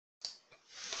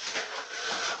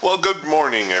Well, good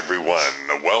morning, everyone.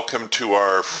 Welcome to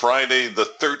our Friday the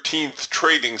 13th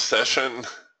trading session.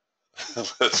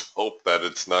 Let's hope that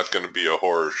it's not going to be a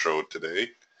horror show today.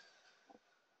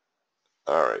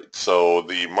 All right, so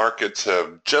the markets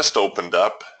have just opened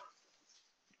up,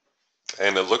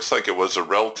 and it looks like it was a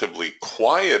relatively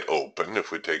quiet open.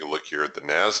 If we take a look here at the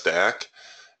NASDAQ,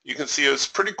 you can see it's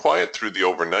pretty quiet through the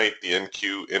overnight. The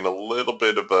NQ in a little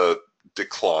bit of a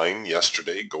decline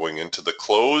yesterday going into the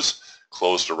close.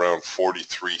 Closed around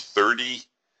 43.30,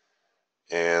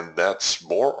 and that's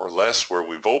more or less where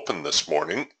we've opened this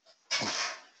morning.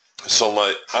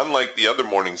 So unlike the other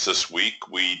mornings this week,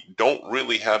 we don't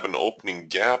really have an opening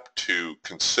gap to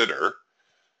consider.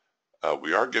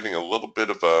 We are getting a little bit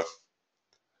of a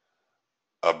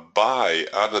buy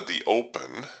out of the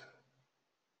open.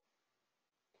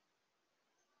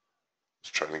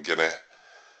 Just trying to get a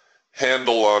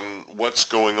handle on what's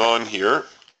going on here.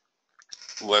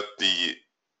 Let the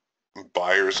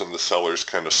buyers and the sellers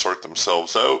kind of sort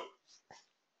themselves out.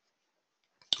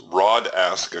 Rod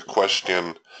asked a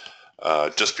question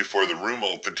just before the room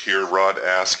opened here. Rod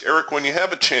asked, Eric, when you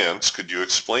have a chance, could you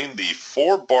explain the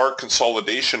 4-bar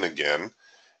consolidation again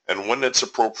and when it's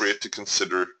appropriate to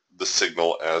consider the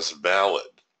signal as valid?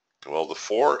 Well, the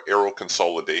 4-arrow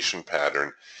consolidation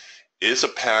pattern is a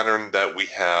pattern that we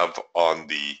have on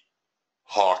the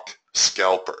Hawk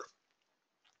scalper.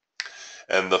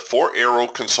 And the 4-arrow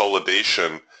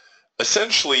consolidation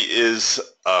essentially is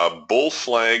a bull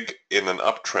flag in an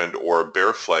uptrend or a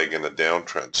bear flag in a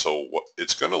downtrend. So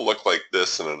it's going to look like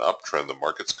this in an uptrend. The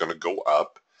market's going to go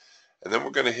up, and then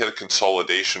we're going to hit a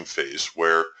consolidation phase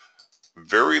where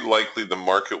very likely the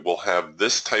market will have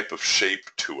this type of shape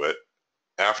to it,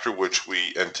 after which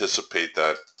we anticipate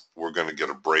that we're going to get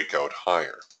a breakout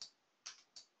higher.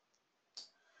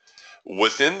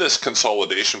 Within this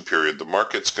consolidation period, the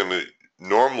market's going to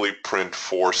normally print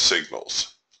 4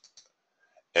 signals.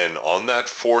 And on that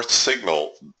 4th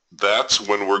signal, that's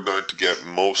when we're going to get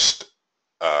most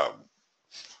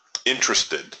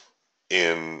interested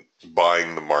in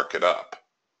buying the market up.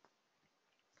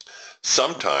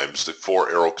 Sometimes the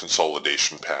 4-arrow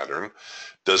consolidation pattern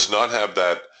does not have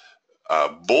that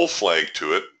bull flag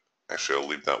to it. Actually, I'll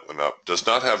leave that one up. Does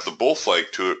not have the bull flag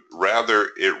to it.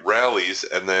 Rather, it rallies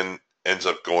and then ends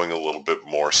up going a little bit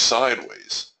more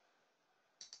sideways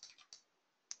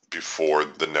before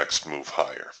the next move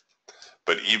higher.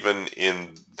 But even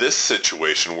in this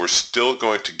situation, we're still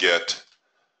going to get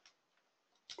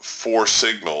 4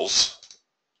 signals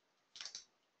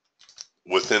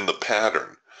within the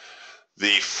pattern. The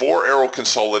 4-arrow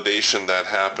consolidation that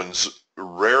happens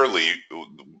rarely,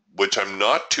 which I'm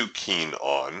not too keen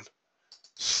on,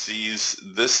 sees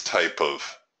this type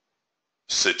of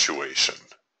situation.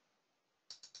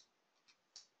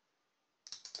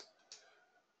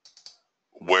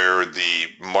 Where the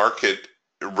market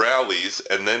rallies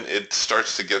and then it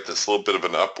starts to get this little bit of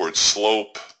an upward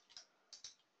slope,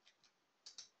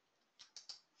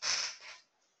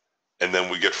 and then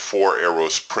we get 4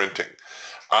 arrows printing.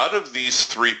 Out of these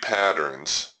 3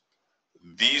 patterns,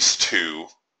 these two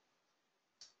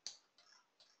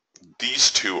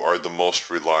are the most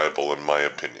reliable in my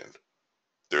opinion.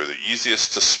 They're the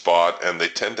easiest to spot, and they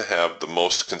tend to have the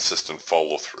most consistent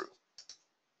follow-through.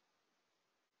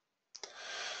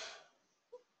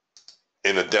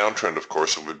 In a downtrend, of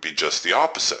course, it would be just the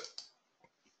opposite.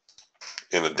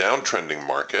 In a downtrending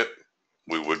market,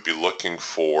 we would be looking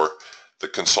for the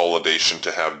consolidation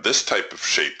to have this type of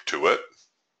shape to it,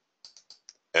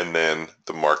 and then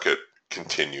the market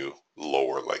continue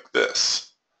lower like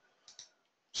this.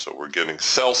 So we're getting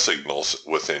sell signals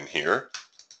within here,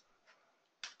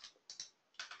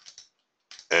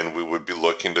 and we would be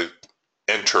looking to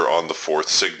enter on the 4th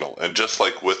signal. And just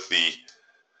like with the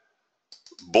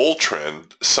bull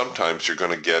trend, sometimes you're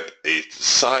going to get a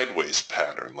sideways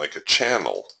pattern, like a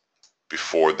channel,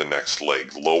 before the next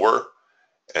leg lower,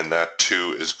 and that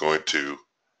too is going to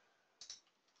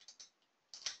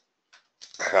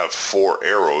have 4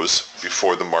 arrows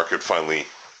before the market finally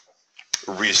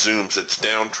resumes its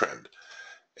downtrend.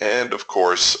 And of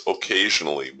course,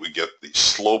 occasionally we get the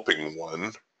sloping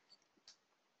one.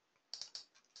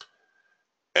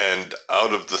 And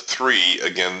out of the 3,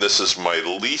 again, this is my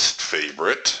least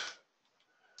favorite,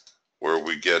 where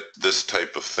we get this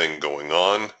type of thing going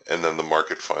on, and then the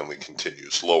market finally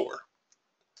continues lower.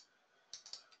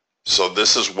 So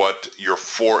this is what your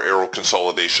 4-arrow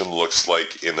consolidation looks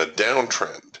like in a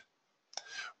downtrend,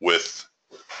 with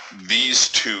these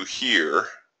 2 here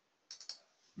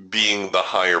being the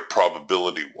higher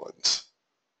probability ones.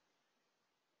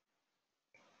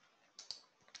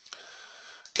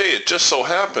 Okay, it just so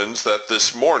happens that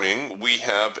this morning we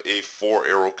have a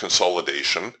 4-arrow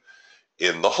consolidation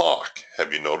in the hawk.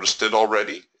 Have you noticed it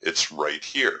already? It's right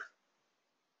here.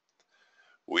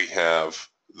 We have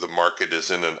the market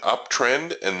is in an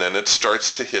uptrend, and then it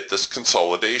starts to hit this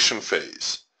consolidation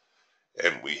phase.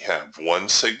 And we have one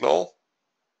signal,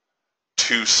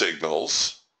 two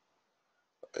signals,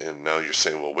 and now you're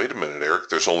saying, well, wait a minute, Eric,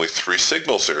 there's only 3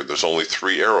 signals there. There's only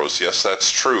 3 arrows. Yes,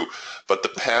 that's true, but the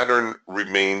pattern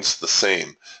remains the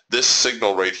same. This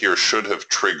signal right here should have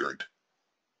triggered.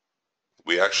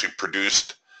 We actually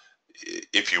produced,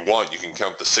 if you want, you can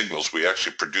count the signals. We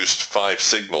actually produced 5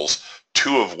 signals,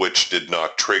 2 of which did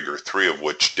not trigger, 3 of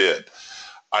which did.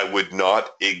 I would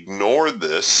not ignore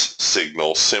this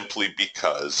signal simply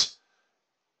because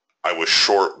I was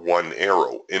short 1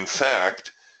 arrow. In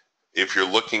fact, if you're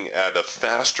looking at a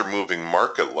faster moving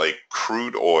market like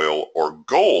crude oil or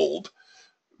gold,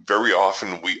 very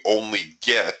often we only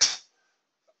get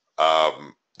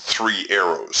 3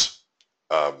 arrows.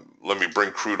 Let me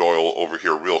bring crude oil over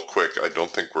here real quick. I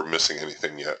don't think we're missing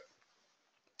anything yet.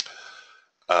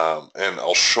 And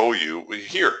I'll show you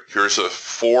here. Here's a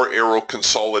 4-arrow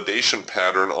consolidation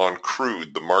pattern on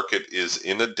crude. The market is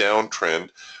in a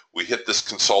downtrend. We hit this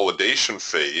consolidation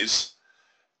phase,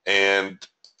 and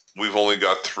we've only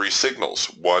got 3 signals.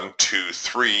 1, 2,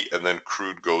 3, and then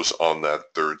crude goes on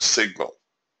that 3rd signal.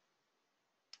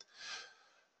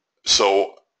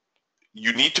 So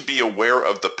you need to be aware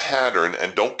of the pattern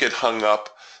and don't get hung up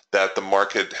that the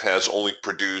market has only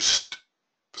produced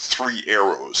 3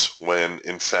 arrows when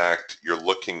in fact you're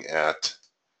looking at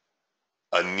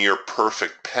a near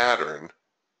perfect pattern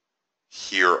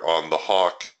here on the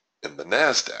hawk and the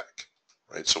NASDAQ,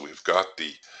 right? So we've got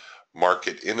the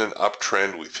market in an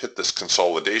uptrend. We've hit this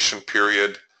consolidation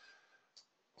period,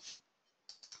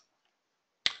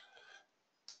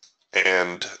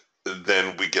 and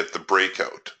then we get the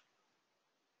breakout.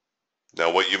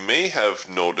 Now what you may have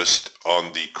noticed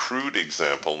on the crude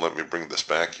example, let me bring this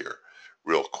back here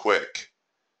real quick,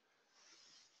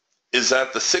 is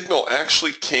that the signal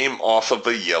actually came off of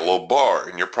a yellow bar.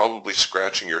 And you're probably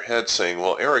scratching your head saying,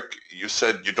 well, Eric, you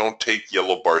said you don't take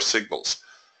yellow bar signals.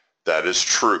 That is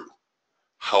true.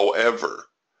 However,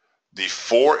 the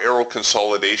 4-arrow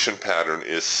consolidation pattern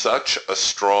is such a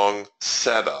strong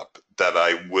setup that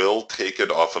I will take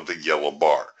it off of a yellow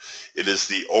bar. It is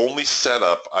the only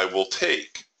setup I will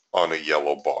take on a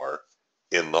yellow bar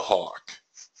in the hawk.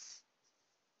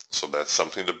 So that's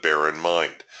something to bear in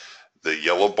mind. The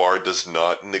yellow bar does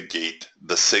not negate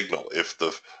the signal. If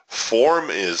the form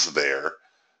is there,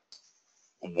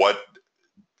 what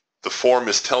the form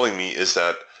is telling me is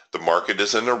that the market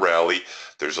is in a rally.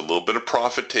 There's a little bit of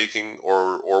profit taking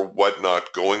or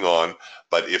whatnot going on,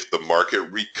 but if the market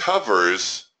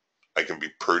recovers, I can be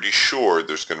pretty sure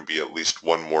there's going to be at least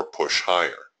one more push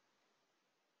higher.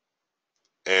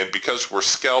 And because we're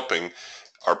scalping,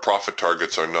 our profit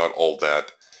targets are not all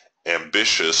that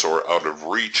ambitious or out of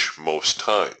reach most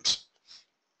times.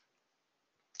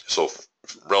 So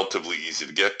relatively easy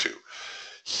to get to.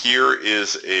 Here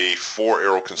is a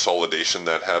 4-arrow consolidation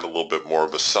that had a little bit more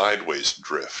of a sideways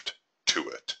drift to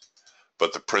it,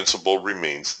 but the principle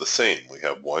remains the same. We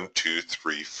have 1, 2,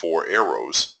 3, 4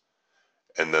 arrows,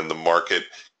 and then the market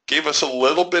gave us a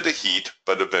little bit of heat,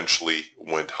 but eventually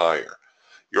went higher.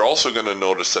 You're also going to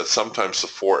notice that sometimes the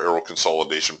 4-arrow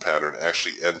consolidation pattern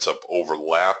actually ends up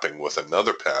overlapping with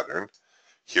another pattern.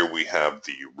 Here we have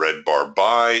the red bar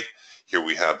buy. Here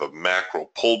we have a macro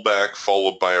pullback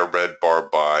followed by a red bar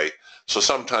buy. So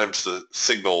sometimes the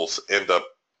signals end up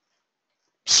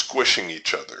squishing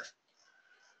each other.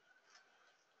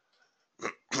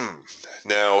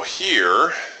 Now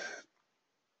here,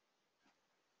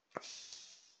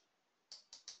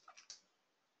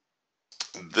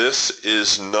 this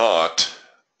is not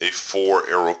a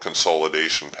 4-arrow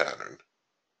consolidation pattern.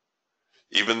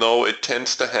 Even though it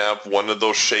tends to have one of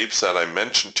those shapes that I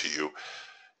mentioned to you,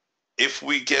 if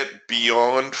we get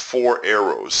beyond 4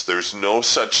 arrows, there's no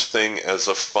such thing as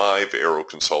a 5-arrow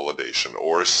consolidation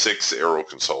or a 6-arrow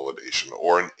consolidation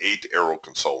or an 8-arrow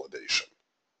consolidation.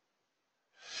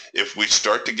 If we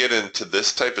start to get into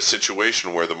this type of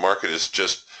situation where the market is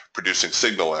just producing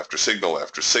signal after signal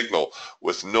after signal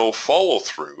with no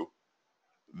follow-through,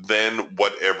 then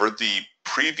whatever the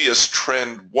previous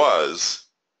trend was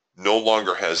no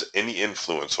longer has any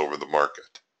influence over the market.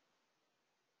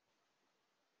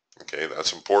 Okay,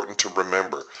 that's important to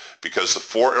remember because the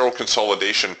 4-arrow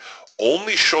consolidation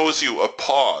only shows you a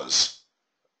pause.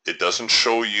 It doesn't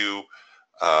show you,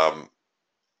 a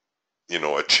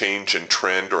change in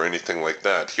trend or anything like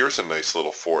that. Here's a nice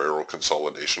little 4-arrow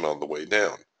consolidation on the way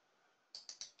down.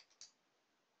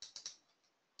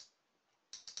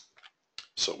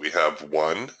 So we have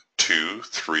 1, 2,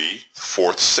 3,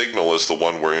 fourth signal is the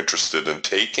one we're interested in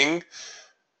taking.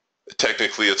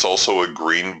 Technically, it's also a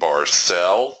green bar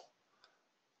sell,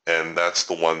 and that's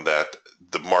the one that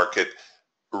the market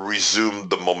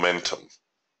resumed the momentum.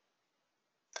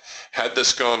 Had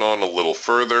this gone on a little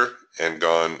further and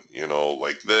gone,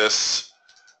 like this,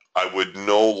 I would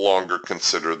no longer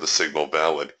consider the signal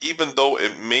valid, even though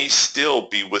it may still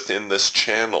be within this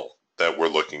channel that we're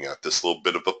looking at, this little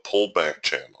bit of a pullback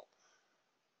channel.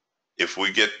 If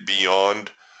we get beyond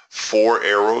 4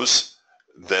 arrows,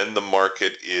 then the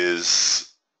market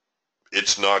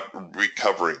it's not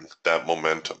recovering that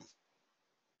momentum.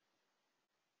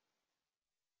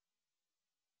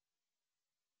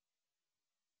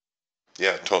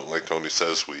 Yeah, like Tony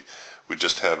says, we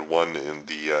just had one in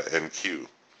the NQ.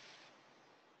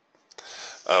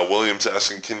 William's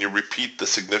asking, can you repeat the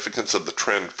significance of the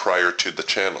trend prior to the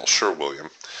channel? Sure, William.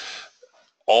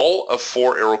 All a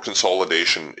 4-arrow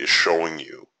consolidation is showing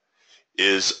you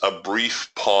is a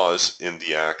brief pause in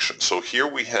the action. So here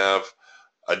we have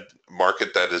a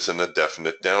market that is in a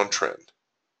definite downtrend.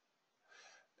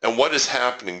 And what is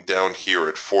happening down here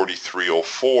at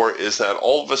 43.04 is that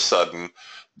all of a sudden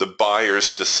the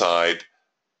buyers decide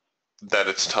that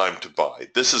it's time to buy.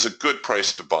 This is a good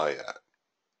price to buy at.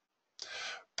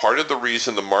 Part of the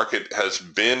reason the market has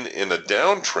been in a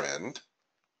downtrend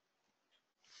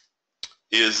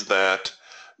is that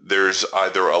there's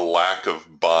either a lack of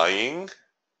buying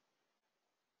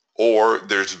or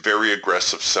there's very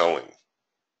aggressive selling.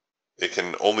 It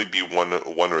can only be one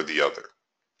or the other.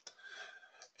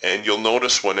 And you'll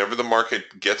notice whenever the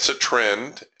market gets a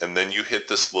trend and then you hit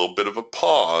this little bit of a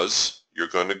pause, you're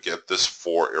going to get this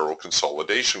 4-arrow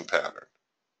consolidation pattern.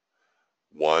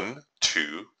 1,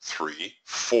 2, 3,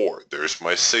 4. There's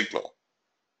my signal.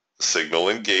 Signal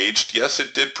engaged. Yes,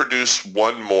 it did produce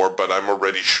one more, but I'm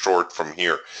already short from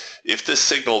here. If this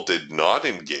signal did not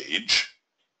engage,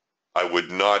 I would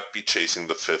not be chasing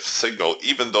the 5th signal,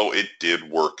 even though it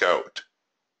did work out.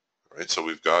 Right? So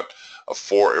we've got a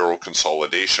 4-arrow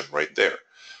consolidation right there.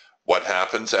 What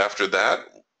happens after that?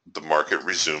 The market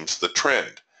resumes the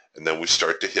trend, and then we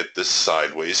start to hit this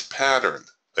sideways pattern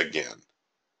again.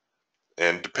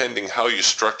 And depending how you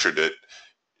structured it,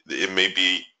 it may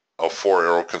be a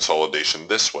 4-arrow consolidation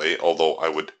this way, although I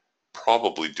would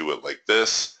probably do it like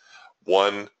this.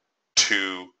 1,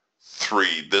 2,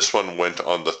 3. This one went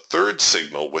on the 3rd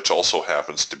signal, which also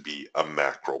happens to be a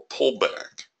macro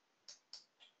pullback.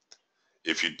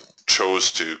 If you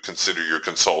chose to consider your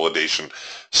consolidation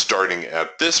starting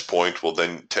at this point, well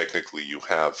then technically you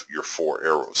have your 4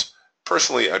 arrows.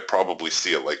 Personally, I'd probably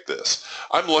see it like this.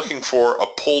 I'm looking for a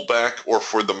pullback or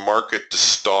for the market to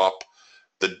stop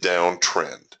the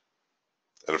downtrend.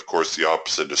 And of course, the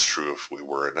opposite is true if we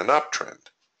were in an uptrend.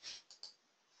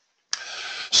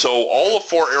 So all a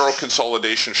 4-arrow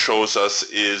consolidation shows us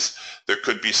is there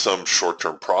could be some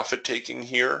short-term profit taking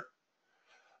here.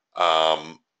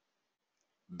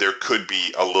 There could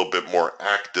be a little bit more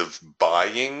active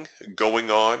buying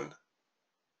going on.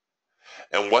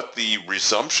 And what the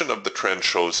resumption of the trend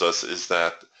shows us is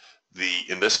that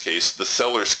in this case, the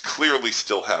sellers clearly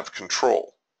still have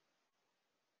control.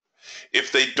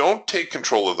 If they don't take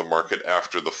control of the market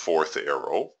after the 4th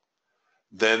arrow,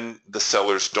 then the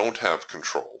sellers don't have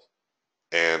control.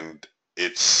 And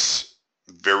it's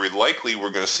very likely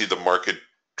we're going to see the market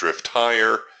drift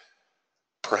higher,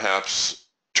 perhaps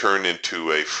turn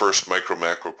into a first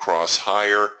micro-macro cross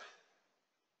higher,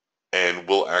 and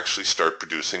we'll actually start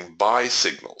producing buy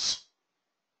signals.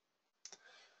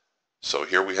 So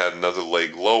here we had another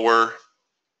leg lower.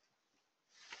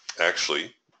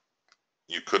 Actually,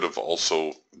 you could have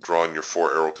also drawn your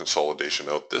 4-arrow consolidation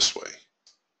out this way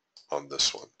on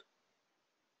this one.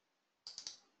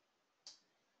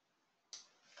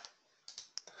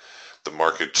 The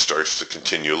market starts to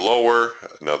continue lower,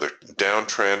 another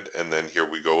downtrend, and then here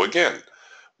we go again.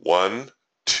 1,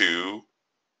 2,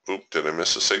 did I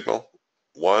miss a signal?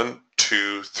 1,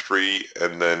 2, 3,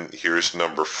 and then here's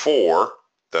number 4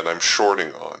 that I'm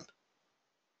shorting on.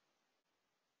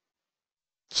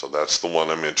 So that's the one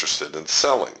I'm interested in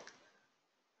selling.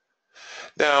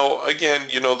 Now, again,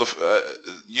 you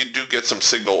do get some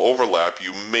signal overlap.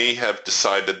 You may have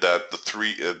decided that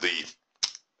the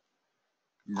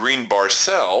green bar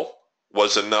sell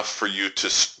was enough for you to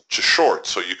short,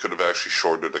 so you could have actually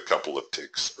shorted a couple of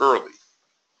ticks early.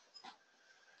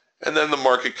 And then the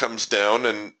market comes down,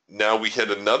 and now we hit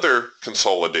another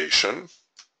consolidation.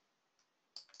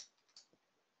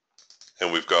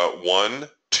 And we've got 1,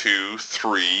 2,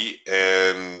 3,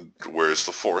 and where's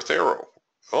the 4th arrow?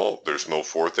 Oh, there's no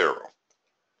 4th arrow.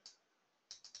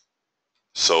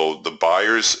 So the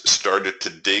buyers started to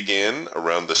dig in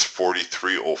around this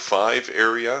 43.05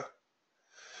 area.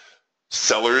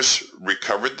 Sellers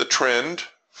recovered the trend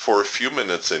for a few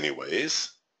minutes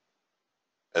anyways.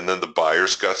 And then the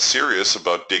buyers got serious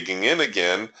about digging in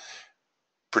again,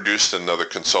 produced another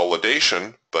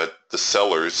consolidation, but the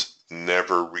sellers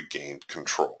never regained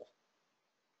control.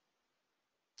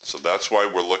 So that's why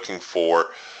we're looking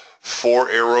for 4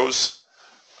 arrows.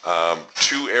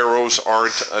 2 arrows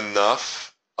aren't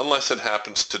enough unless it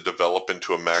happens to develop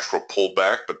into a macro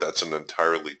pullback, but that's an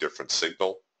entirely different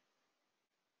signal.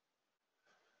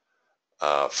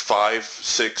 5,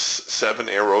 6, 7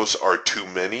 arrows are too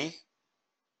many.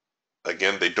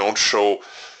 Again, they don't show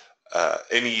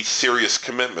any serious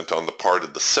commitment on the part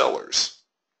of the sellers.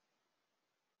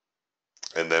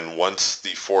 And then once the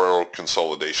 4-arrow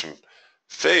consolidation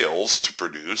fails to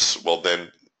produce, well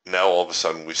then now all of a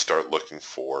sudden we start looking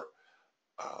for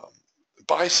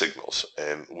buy signals,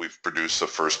 and we've produced the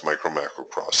first micro-macro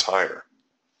cross higher.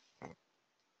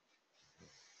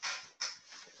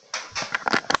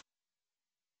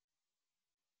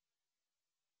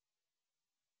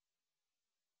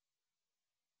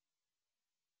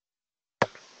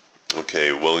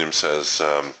 Okay, William says,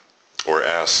 or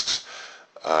asks,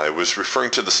 I was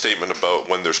referring to the statement about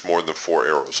when there's more than 4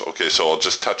 arrows. Okay, so I'll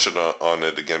just touch on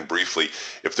it again briefly.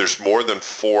 If there's more than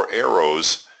 4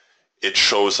 arrows, it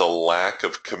shows a lack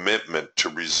of commitment to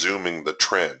resuming the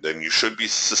trend, and you should be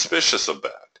suspicious of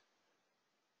that.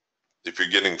 If you're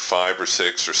getting 5 or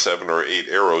 6 or 7 or 8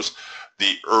 arrows,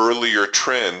 the earlier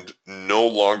trend no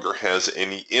longer has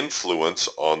any influence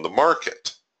on the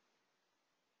market,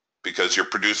 because you're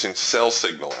producing sell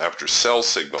signal after sell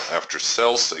signal after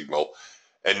sell signal,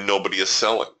 and nobody is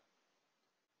selling.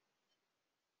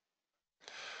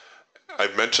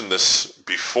 I've mentioned this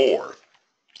before,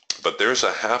 but there's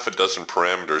a half a dozen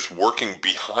parameters working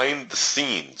behind the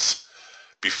scenes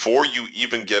before you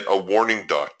even get a warning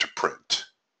dot to print.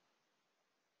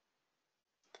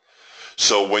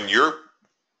 So when your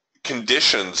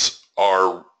conditions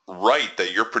are right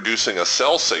that you're producing a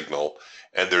sell signal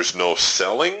and there's no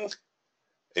selling,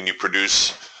 and you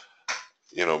produce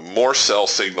more sell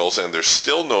signals and there's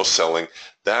still no selling,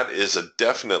 that is a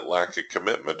definite lack of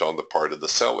commitment on the part of the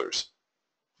sellers.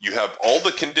 You have all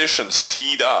the conditions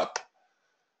teed up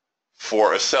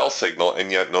for a sell signal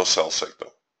and yet no sell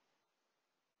signal.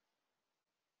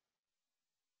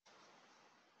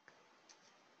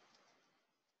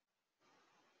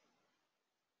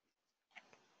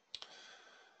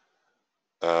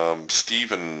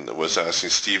 Stephen was asking,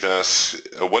 Steve asks,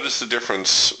 what is the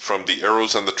difference from the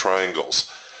arrows and the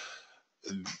triangles?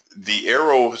 The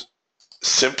arrow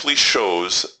simply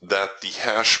shows that the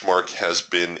hash mark has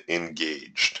been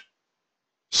engaged.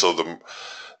 So the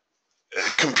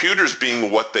computers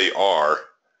being what they are,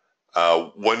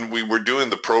 when we were doing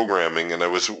the programming and I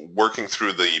was working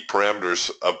through the parameters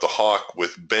of the hawk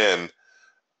with Ben,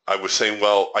 I was saying,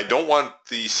 well, I don't want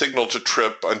the signal to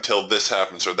trip until this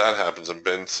happens or that happens. And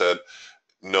Ben said,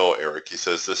 no, Eric, he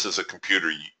says, this is a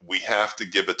computer. We have to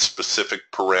give it specific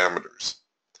parameters.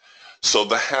 So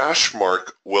the hash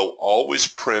mark will always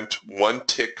print 1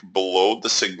 tick below the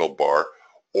signal bar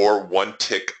or 1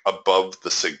 tick above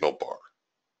the signal bar.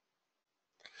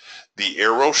 The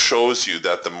arrow shows you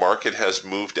that the market has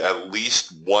moved at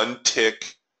least 1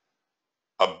 tick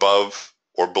above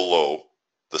or below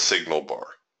the signal bar.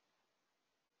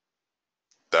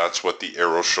 That's what the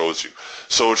arrow shows you.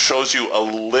 So it shows you a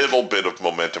little bit of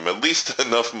momentum, at least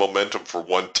enough momentum for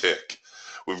 1 tick.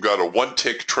 We've got a 1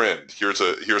 tick trend. Here's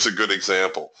a good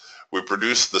example. We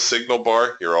produced the signal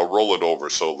bar. Here, I'll roll it over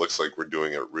so it looks like we're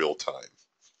doing it real time.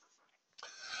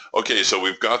 Okay, so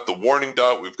we've got the warning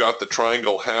dot. We've got the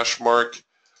triangle hash mark.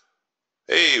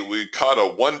 Hey, we caught a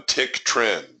 1 tick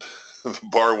trend. The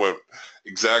bar went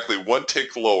exactly 1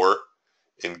 tick lower,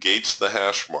 engaged the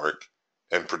hash mark,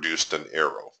 and produced an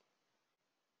arrow.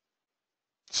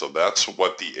 So that's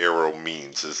what the arrow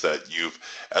means, is that you've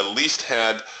at least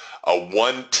had a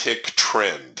 1 tick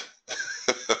trend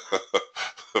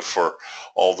for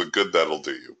all the good that'll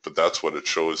do you, but that's what it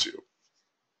shows you.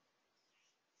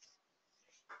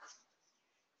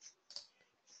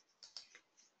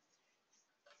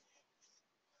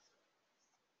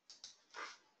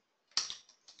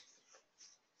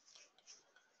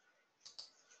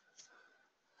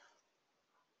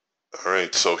 All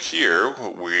right, so here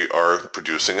we are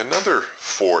producing another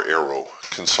 4-arrow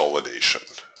consolidation,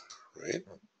 right?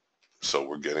 So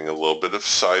we're getting a little bit of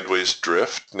sideways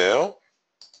drift now.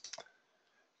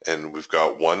 And we've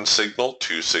got 1 signal,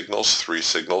 2 signals, 3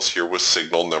 signals. Here was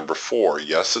signal number 4.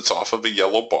 Yes, it's off of a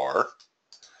yellow bar.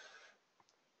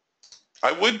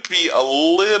 I would be a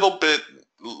little bit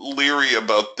leery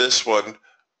about this one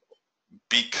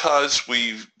because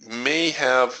we may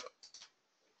have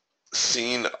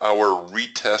seen our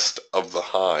retest of the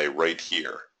high right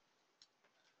here.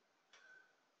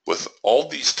 With all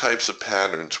these types of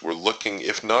patterns, we're looking,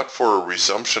 if not for a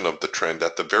resumption of the trend,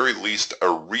 at the very least a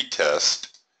retest.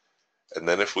 And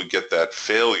then if we get that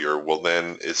failure, well,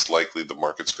 then it's likely the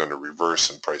market's going to reverse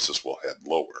and prices will head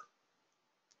lower.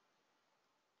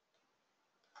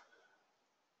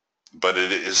 But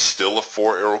it is still a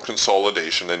 4-arrow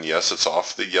consolidation, and yes, it's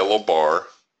off the yellow bar.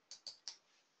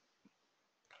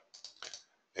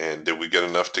 And did we get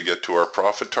enough to get to our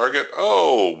profit target?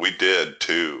 Oh, we did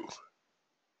too.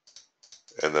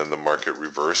 And then the market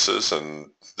reverses, and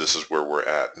this is where we're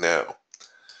at now.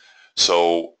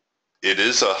 So it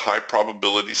is a high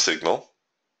probability signal.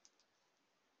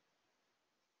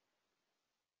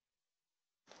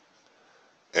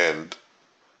 And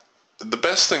the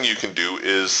best thing you can do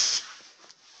is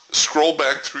scroll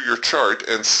back through your chart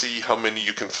and see how many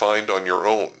you can find on your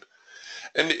own.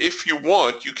 And if you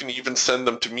want, you can even send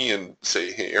them to me and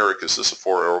say, hey, Eric, is this a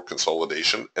 4-arrow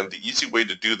consolidation? And the easy way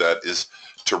to do that is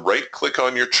to right-click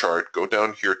on your chart, go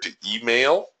down here to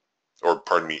email, or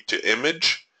pardon me, to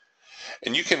image,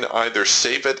 and you can either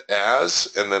save it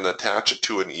as and then attach it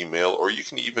to an email, or you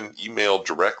can even email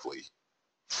directly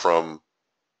from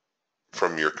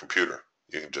your computer.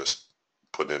 You can just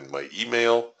put in my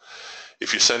email.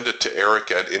 If you send it to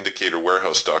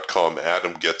eric@indicatorwarehouse.com,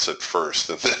 Adam gets it first,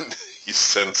 and then he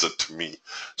sends it to me.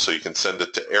 So you can send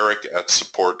it to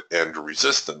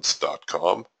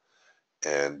eric@supportandresistance.com,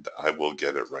 and I will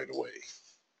get it right away.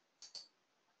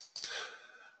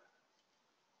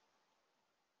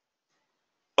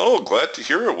 Oh, glad to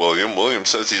hear it, William. William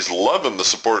says he's loving the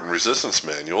support and resistance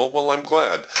manual. Well, I'm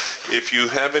glad. If you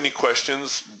have any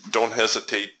questions, don't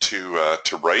hesitate to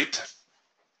write.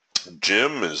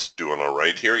 Jim is doing all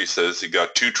right here. He says he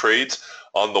got 2 trades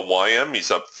on the YM. He's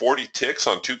up 40 ticks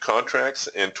on 2 contracts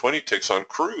and 20 ticks on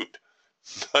crude.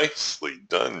 Nicely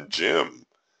done, Jim.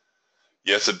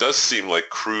 Yes, it does seem like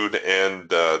crude and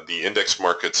the index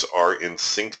markets are in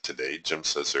sync today. Jim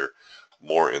says they're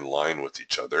more in line with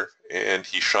each other. And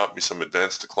he shot me some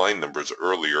advanced decline numbers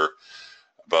earlier,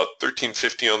 about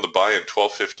 1350 on the buy and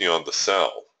 1250 on the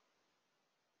sell.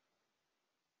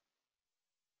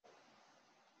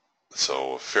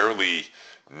 So a fairly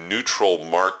neutral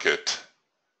market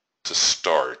to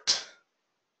start.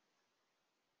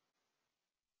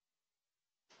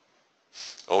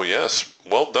 Oh yes,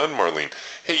 well done, Marlene.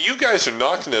 Hey, you guys are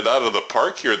knocking it out of the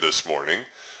park here this morning.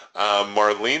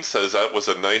 Marlene says that was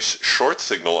a nice short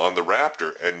signal on the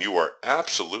Raptor, and you are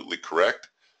absolutely correct.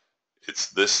 It's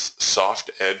this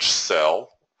soft edge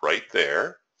sell right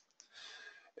there.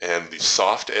 And the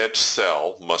soft edge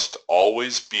sell must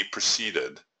always be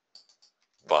preceded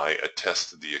by a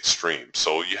test of the extreme.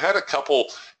 So you had a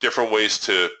couple different ways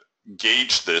to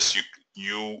gauge this.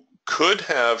 You could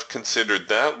have considered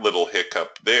that little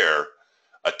hiccup there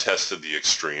a test of the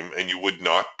extreme, and you would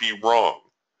not be wrong.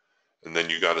 And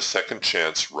then you got a second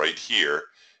chance right here,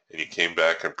 and you came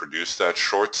back and produced that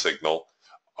short signal.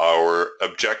 Our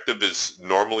objective is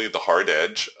normally the hard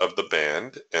edge of the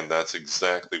band, and that's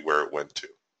exactly where it went to.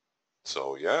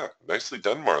 So yeah, nicely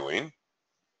done, Marlene.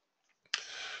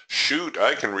 Shoot,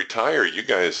 I can retire. You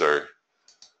guys are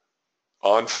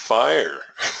on fire.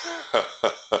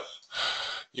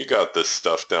 You got this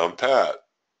stuff down pat.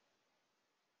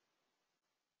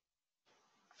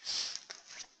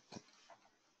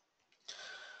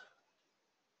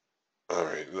 All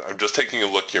right, I'm just taking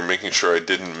a look here, making sure I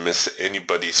didn't miss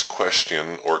anybody's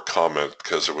question or comment,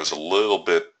 because there was a little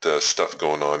bit stuff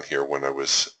going on here when I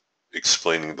was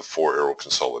explaining the 4-arrow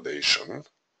consolidation.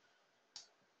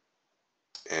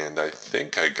 And I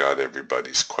think I got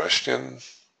everybody's question.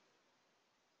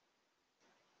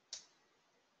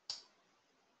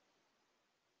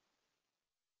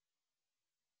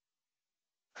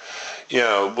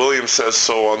 Yeah, William says,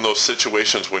 so on those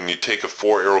situations when you take a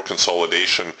 4-arrow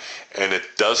consolidation and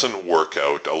it doesn't work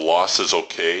out, a loss is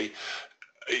okay.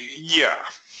 Yeah,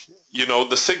 you know,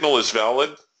 the signal is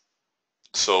valid.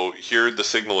 So here the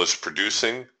signal is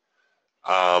producing.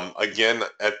 Again,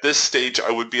 at this stage,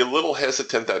 I would be a little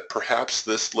hesitant that perhaps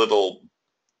this little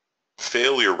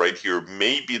failure right here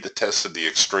may be the test of the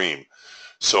extreme.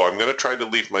 So I'm going to try to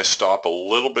leave my stop a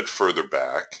little bit further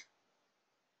back.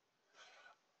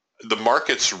 The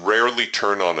markets rarely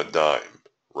turn on a dime,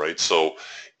 right? So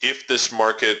if this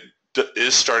market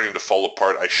is starting to fall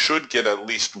apart, I should get at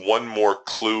least one more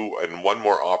clue and one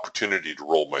more opportunity to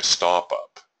roll my stop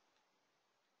up.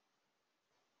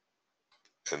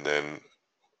 And then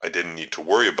I didn't need to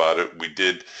worry about it. We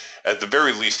did, at the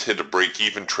very least, hit a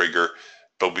break-even trigger,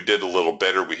 but we did a little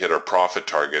better. We hit our profit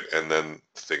target, and then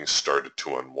things started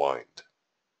to unwind.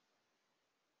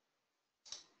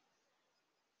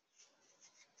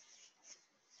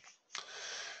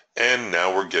 And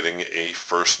now we're getting a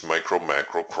first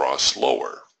micro-macro cross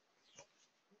lower.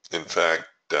 In fact,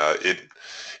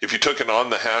 if you took it on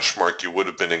the hash mark, you would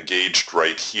have been engaged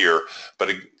right here, but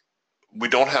we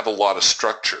don't have a lot of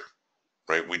structure,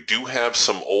 right? We do have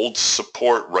some old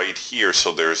support right here,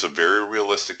 so there's a very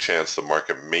realistic chance the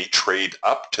market may trade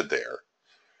up to there.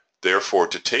 Therefore,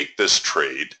 to take this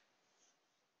trade,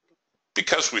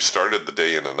 because we started the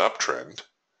day in an uptrend,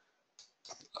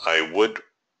 I would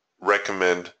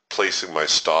recommend placing my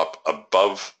stop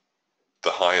above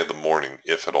the high of the morning,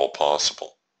 if at all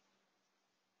possible.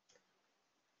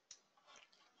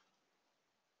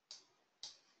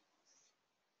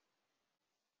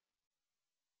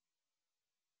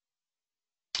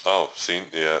 Oh, see,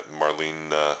 yeah, Marlene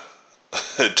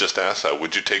just asked that.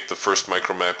 Would you take the first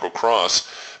micro-macro cross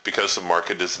because the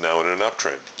market is now in an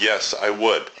uptrend? Yes, I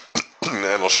would. And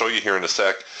I'll show you here in a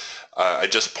sec. I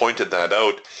just pointed that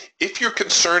out. If you're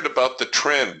concerned about the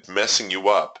trend messing you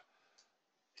up,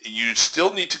 you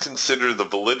still need to consider the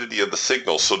validity of the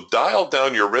signal. So dial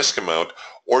down your risk amount,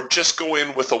 or just go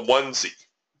in with a onesie.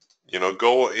 You know,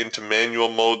 go into manual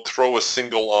mode, throw a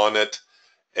single on it,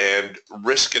 and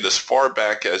risk it as far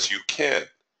back as you can.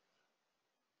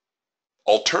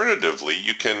 Alternatively,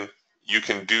 you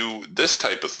can do this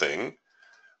type of thing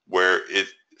where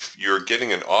if you're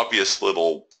getting an obvious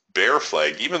little bear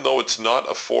flag, even though it's not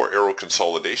a 4-arrow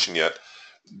consolidation yet,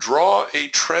 draw a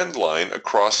trend line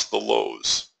across the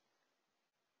lows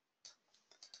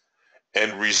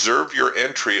and reserve your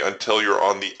entry until you're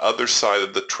on the other side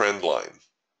of the trend line.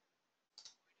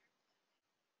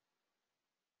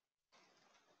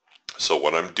 So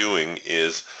what I'm doing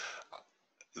is,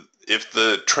 if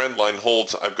the trend line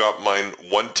holds, I've got mine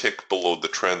one tick below the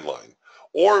trend line.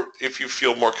 Or if you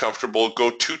feel more comfortable, go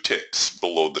 2 ticks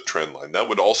below the trend line. That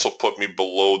would also put me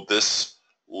below this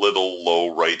little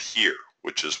low right here,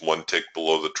 which is 1 tick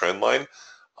below the trend line.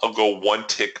 I'll go 1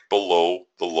 tick below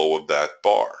the low of that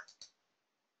bar.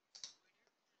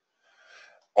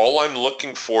 All I'm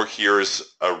looking for here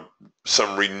is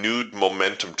some renewed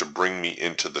momentum to bring me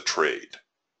into the trade.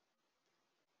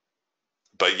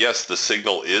 But yes, the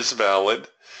signal is valid.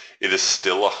 It is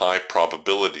still a high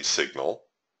probability signal.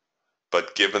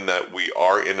 But given that we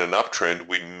are in an uptrend,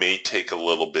 we may take a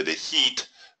little bit of heat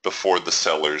before the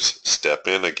sellers step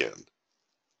in again.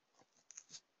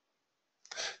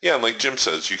 Yeah, and like Jim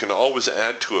says, you can always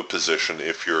add to a position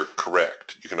if you're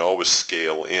correct. You can always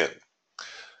scale in.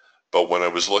 But when I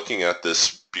was looking at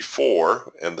this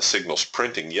before and the signal's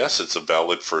printing, yes, it's a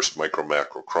valid first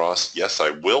micro-macro cross. Yes, I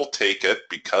will take it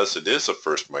because it is a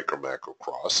first micro-macro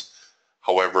cross.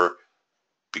 However,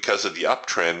 because of the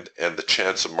uptrend and the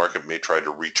chance the market may try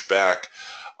to reach back,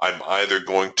 I'm either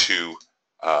going to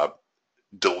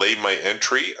delay my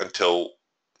entry until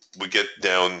we get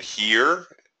down here,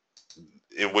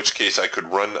 in which case I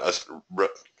could run a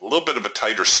little bit of a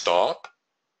tighter stop,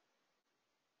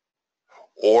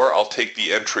 or I'll take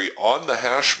the entry on the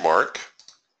hash mark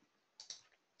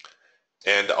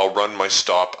and I'll run my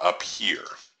stop up here.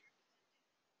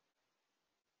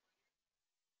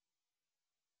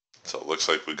 So it looks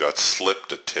like we got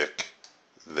slipped a tick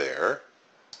there.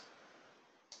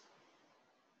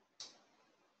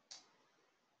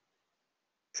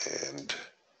 And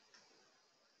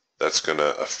that's going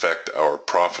to affect our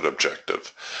profit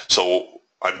objective. So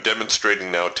I'm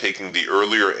demonstrating now taking the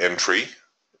earlier entry.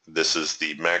 This is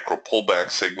the macro pullback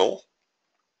signal.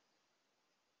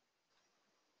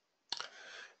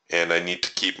 And I need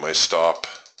to keep my stop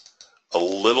a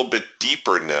little bit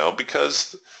deeper now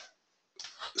because,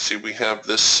 see, we have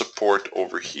this support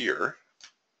over here.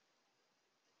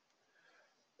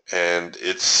 And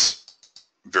it's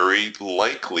very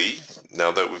likely,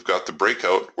 now that we've got the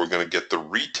breakout, we're going to get the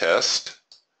retest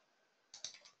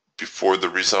before the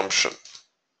resumption.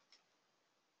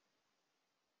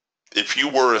 If you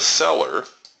were a seller,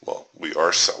 well, we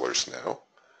are sellers now,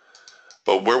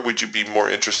 but where would you be more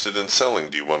interested in selling?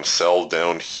 Do you want to sell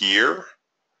down here,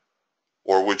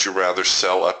 or would you rather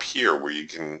sell up here where you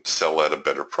can sell at a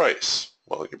better price?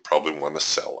 Well, you probably want to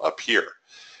sell up here,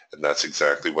 and that's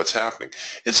exactly what's happening.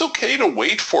 It's okay to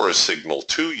wait for a signal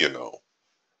too, you know.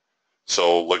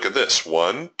 So look at this,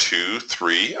 1, 2,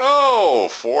 3, oh,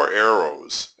 4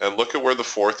 arrows, and look at where the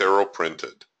 4th arrow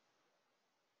printed.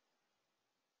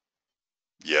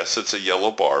 Yes, it's a yellow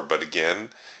bar, but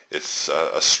again, it's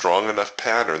a strong enough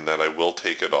pattern that I will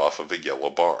take it off of a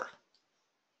yellow bar.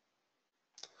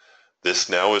 This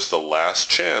now is the last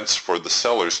chance for the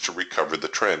sellers to recover the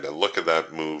trend. And look at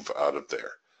that move out of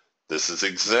there. This is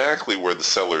exactly where the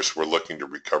sellers were looking to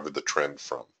recover the trend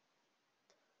from.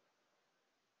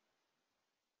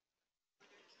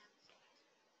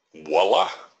 Voila.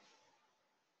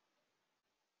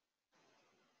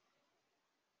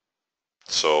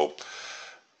 So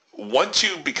once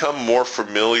you become more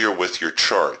familiar with your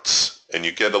charts and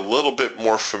you get a little bit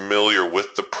more familiar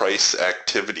with the price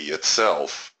activity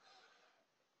itself,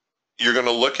 you're going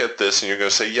to look at this and you're going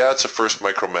to say, yeah, it's a first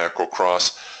micro macro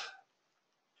cross.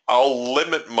 I'll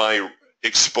limit my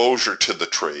exposure to the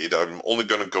trade. I'm only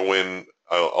going to go in,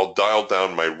 I'll dial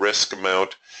down my risk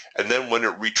amount. And then when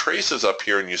it retraces up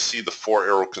here and you see the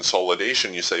 4-arrow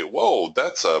consolidation, you say, whoa,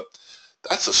 that's a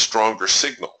stronger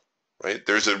signal, right?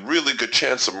 There's a really good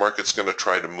chance the market's going to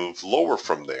try to move lower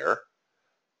from there.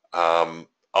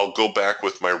 I'll go back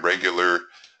with my regular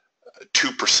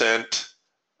 2%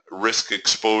 risk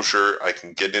exposure. I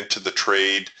can get into the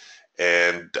trade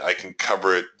and I can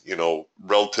cover it, you know,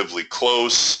 relatively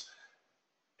close,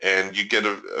 and you get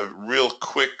a real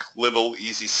quick little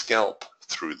easy scalp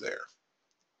through there.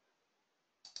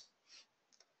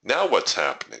 Now what's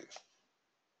happening?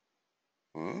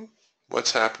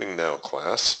 What's happening now,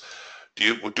 class?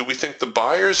 Do we think the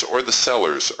buyers or the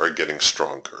sellers are getting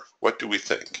stronger? What do we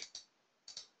think?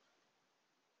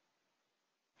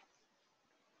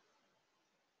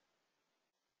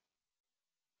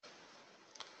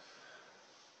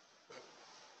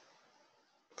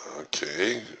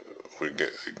 Okay,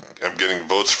 I'm getting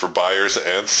votes for buyers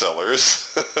and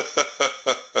sellers.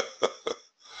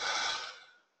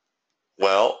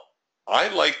 Well, I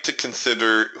like to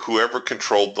consider whoever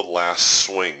controlled the last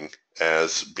swing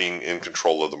as being in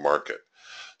control of the market.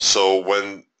 So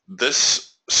when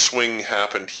this swing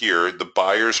happened here, the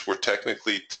buyers were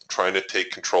technically trying to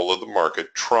take control of the market,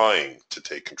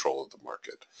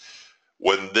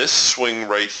 When this swing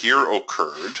right here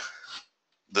occurred,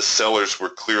 the sellers were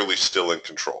clearly still in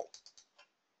control.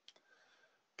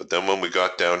 But then when we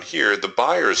got down here, the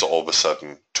buyers all of a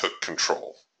sudden took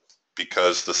control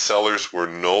because the sellers were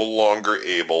no longer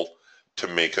able to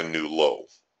make a new low.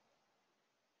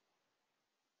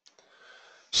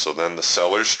 So then the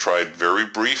sellers tried very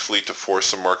briefly to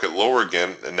force the market lower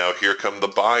again, and now here come the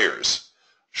buyers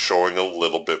showing a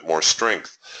little bit more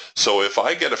strength. So if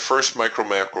I get a first micro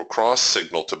macro cross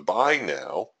signal to buy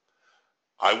now,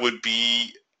 I would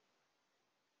be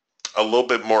a little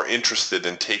bit more interested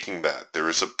in taking that. There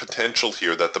is a potential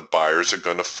here that the buyers are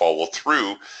going to follow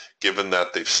through, given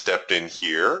that they've stepped in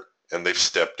here and they've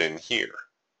stepped in here.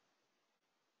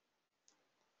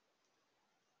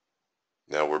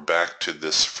 Now we're back to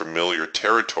this familiar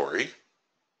territory.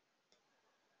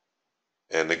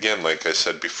 And again, like I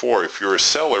said before, if you're a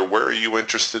seller, where are you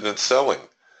interested in selling?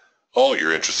 Oh,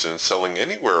 you're interested in selling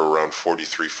anywhere around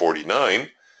 43.49.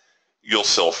 You'll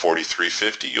sell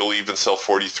 43.50. You'll even sell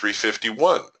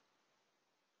 43.51.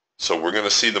 So we're going to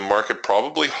see the market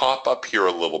probably hop up here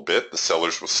a little bit. The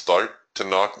sellers will start to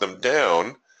knock them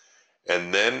down,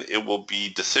 and then it will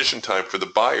be decision time for the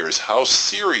buyers. How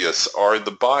serious are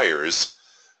the buyers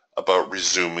about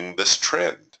resuming this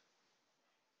trend?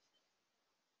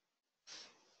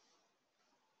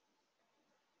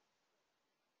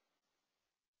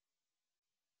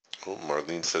 Oh,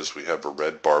 Marlene says we have a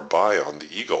red bar buy on the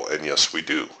Eagle, and yes, we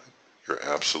do. You're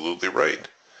absolutely right.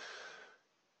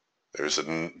 There's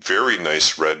a very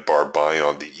nice red bar buy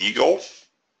on the Eagle.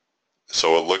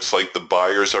 So it looks like the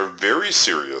buyers are very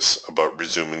serious about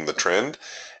resuming the trend,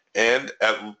 and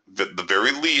at the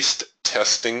very least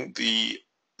testing the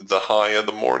high of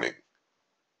the morning.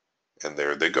 And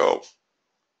there they go.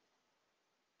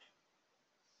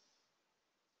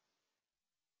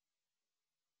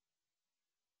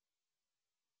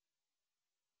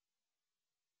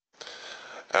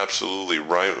 Absolutely.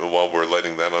 While we're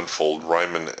letting that unfold,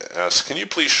 Ryman asks, can you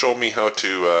please show me how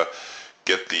to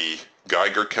get the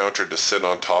Geiger counter to sit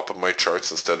on top of my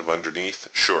charts instead of underneath?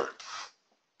 Sure.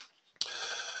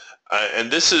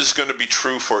 And this is going to be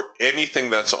true for anything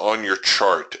that's on your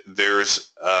chart.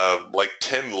 There's like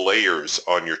 10 layers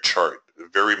on your chart,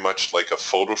 very much like a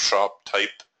Photoshop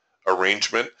type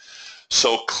arrangement.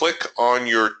 So click on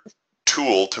your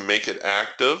tool to make it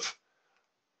active.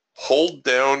 Hold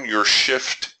down your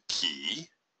Shift key,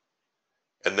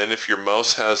 and then if your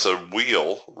mouse has a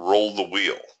wheel, roll the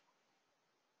wheel.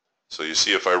 So you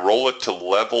see if I roll it to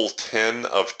level 10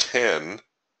 of 10,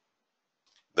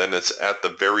 then it's at the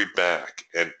very back,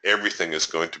 and everything is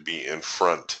going to be in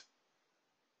front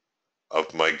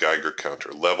of my Geiger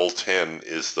counter. Level 10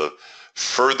 is the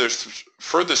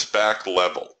furthest back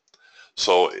level.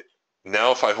 So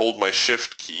now if I hold my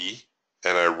Shift key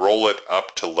and I roll it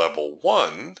up to level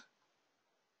 1,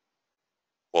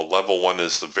 well, level 1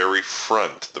 is the very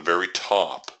front, the very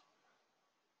top,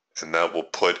 and that will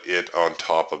put it on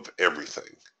top of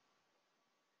everything.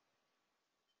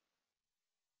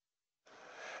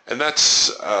 And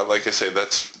that's, like I say,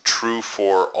 that's true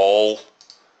for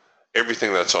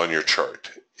everything that's on your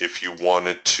chart. If you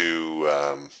wanted to,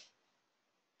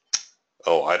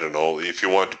 I don't know, if you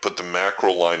want to put the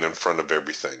macro line in front of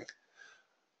everything,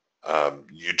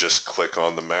 you just click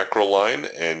on the macro line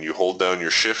and you hold down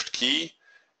your shift key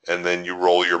and then you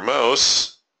roll your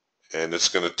mouse and it's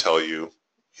going to tell you,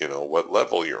 what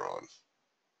level you're on.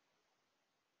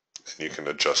 And you can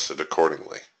adjust it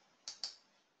accordingly.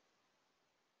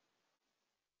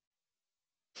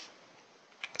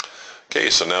 Okay,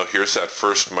 so now here's that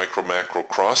first micro-macro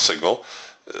cross signal.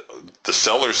 The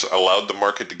sellers allowed the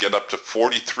market to get up to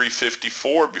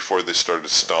 43.54 before they started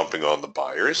stomping on the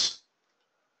buyers.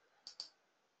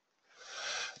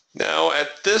 Now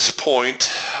at this point,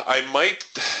 I might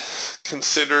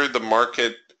consider the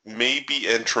market maybe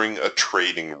entering a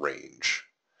trading range.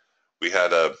 We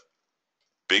had a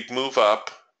big move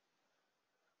up.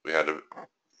 We had a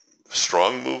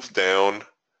strong move down.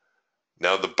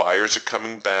 Now the buyers are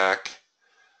coming back.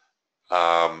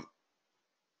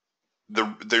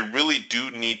 They really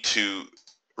do need to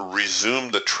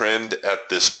resume the trend at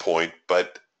this point,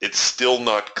 but it's still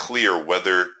not clear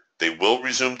whether they will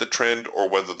resume the trend or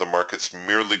whether the market's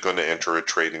merely going to enter a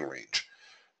trading range.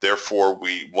 Therefore,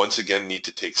 we once again need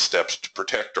to take steps to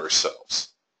protect ourselves.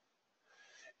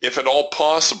 If at all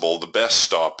possible, the best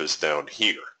stop is down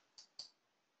here.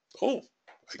 Oh,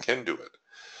 I can do it.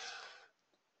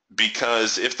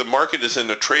 Because if the market is in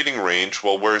a trading range,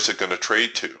 well, where is it going to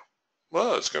trade to?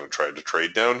 Well, it's going to try to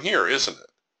trade down here, isn't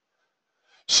it?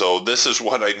 So this is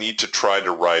what I need to try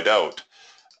to ride out.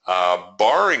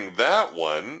 Barring that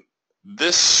one,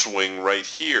 this swing right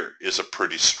here is a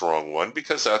pretty strong one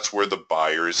because that's where the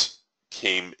buyers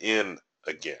came in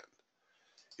again.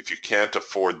 If you can't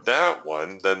afford that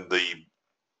one, then the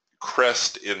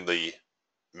crest in the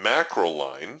macro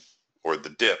line, or the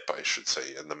dip, I should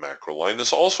say, in the macro line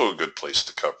is also a good place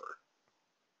to cover.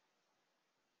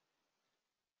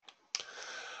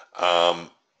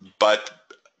 But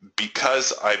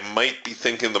because I might be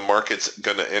thinking the market's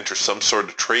going to enter some sort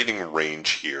of trading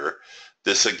range here,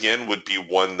 this again would be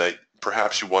one that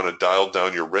perhaps you want to dial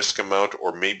down your risk amount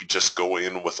or maybe just go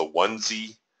in with a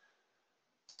onesie.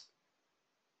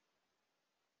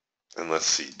 And let's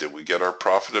see, did we get our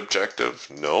profit objective?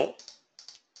 No,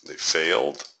 they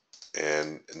failed.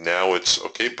 And now it's,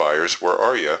 okay, buyers, where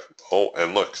are you? Oh,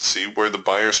 and look, see where the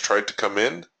buyers tried to come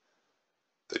in?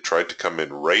 They tried to come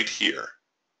in right here.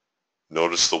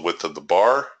 Notice the width of the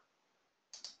bar.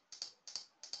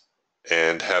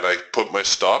 And had I put my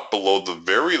stop below the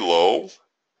very low,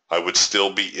 I would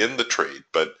still be in the trade.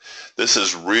 But this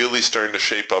is really starting to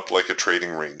shape up like a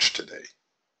trading range today.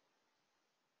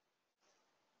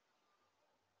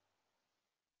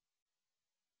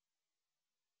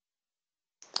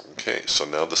 Okay, so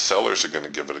now the sellers are going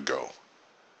to give it a go.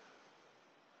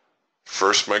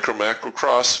 First micro macro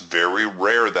cross, very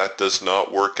rare that does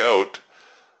not work out.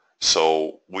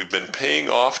 So we've been paying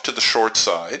off to the short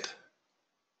side.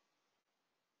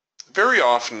 Very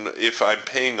often, if I'm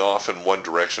paying off in one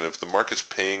direction, if the market's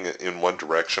paying in one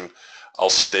direction, I'll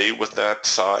stay with that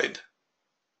side.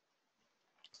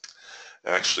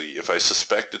 Actually, if I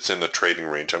suspect it's in a trading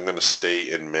range, I'm going to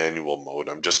stay in manual mode.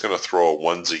 I'm just going to throw a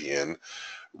onesie in.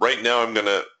 Right now, I'm going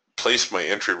to place my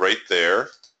entry right there.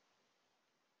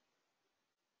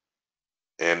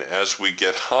 And as we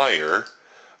get higher,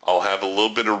 I'll have a little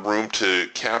bit of room to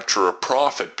capture a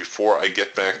profit before I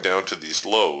get back down to these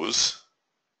lows.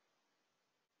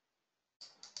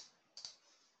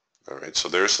 All right, so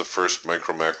there's the first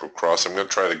micro macro cross. I'm going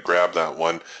to try to grab that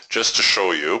one just to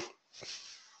show you.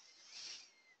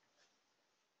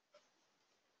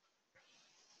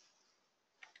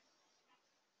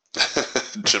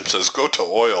 Jim says, go to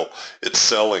oil. It's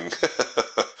selling.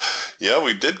 Yeah,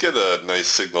 we did get a nice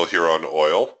signal here on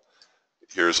oil.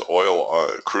 Here's oil,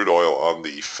 crude oil on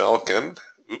the Falcon.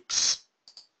 Oops.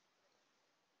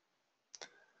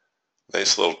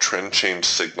 Nice little trend change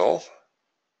signal.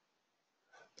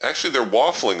 Actually, they're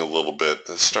waffling a little bit.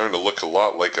 It's starting to look a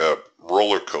lot like a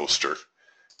roller coaster.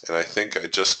 And I think I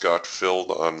just got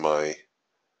filled on my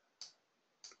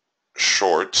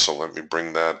short, so let me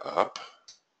bring that up.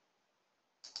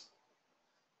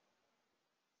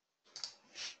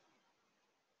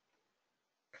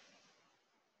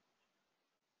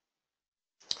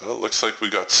 Well, it looks like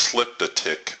we got slipped a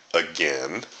tick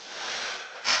again.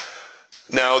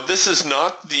 Now, this is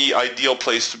not the ideal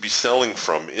place to be selling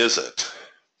from, is it?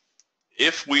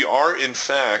 If we are, in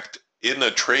fact, in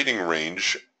a trading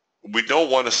range, we don't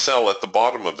want to sell at the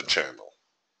bottom of the channel.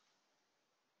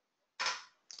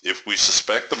 If we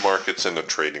suspect the market's in a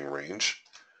trading range,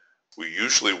 we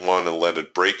usually want to let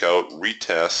it break out,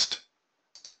 retest,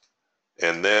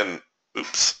 and then,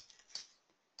 oops,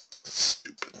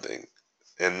 stupid thing,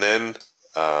 and then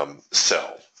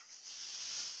sell.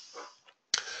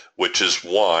 Which is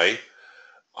why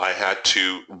I had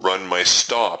to run my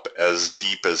stop as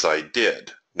deep as I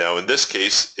did. Now in this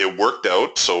case, it worked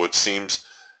out, so it seems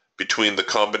between the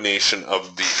combination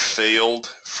of the failed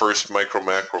first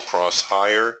micro-macro cross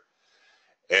higher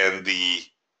and the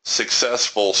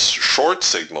successful short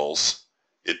signals,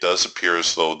 it does appear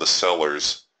as though the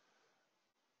sellers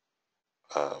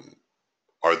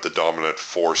are the dominant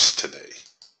force today.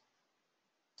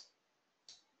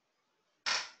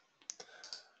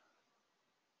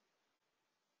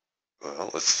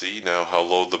 Well, let's see now how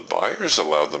low the buyers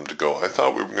allowed them to go. I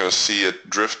thought we were going to see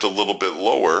it drift a little bit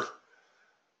lower,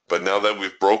 but now that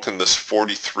we've broken this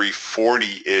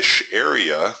 43.40-ish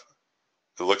area,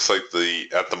 it looks like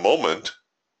at the moment,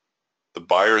 the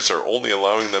buyers are only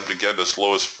allowing them to get as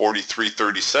low as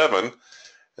 43.37,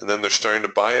 and then they're starting to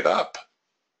buy it up.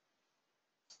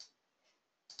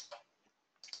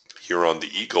 Here on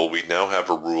the Eagle, we now have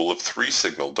a rule of 3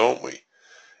 signal, don't we?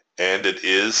 And it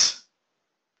is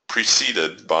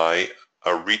preceded by a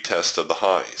retest of the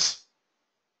highs.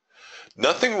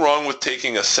 Nothing wrong with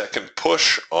taking a second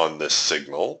push on this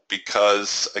signal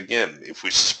because, again, if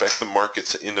we suspect the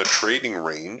market's in a trading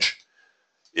range,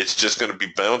 it's just going to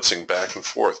be bouncing back and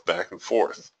forth, back and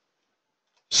forth.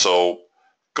 So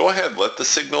go ahead, let the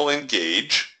signal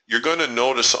engage. You're going to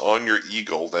notice on your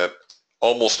Eagle that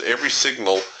almost every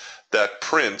signal that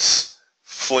prints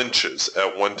flinches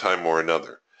at one time or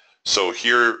another. So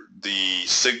here the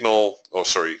signal, oh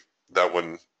sorry, that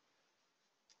one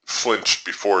flinched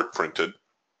before it printed.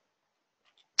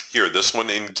 Here, this one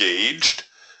engaged.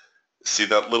 See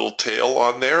that little tail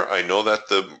on there? I know that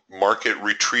the market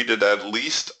retreated at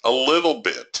least a little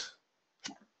bit.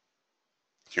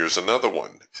 Here's another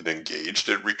one. It engaged,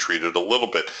 it retreated a little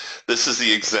bit. This is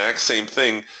the exact same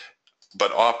thing,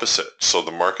 but opposite. So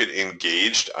the market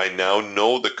engaged. I now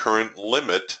know the current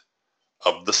limit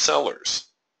of the sellers,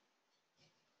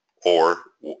 or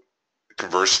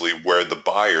conversely, where the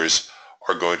buyers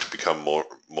are going to become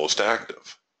most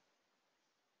active.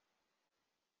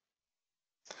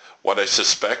 What I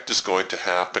suspect is going to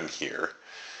happen here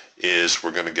is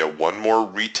we're going to get one more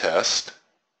retest,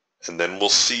 and then we'll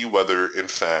see whether, in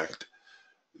fact,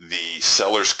 the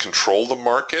sellers control the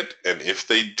market, and if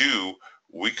they do,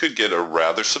 we could get a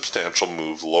rather substantial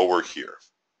move lower here.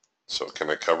 So can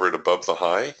I cover it above the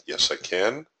high? Yes, I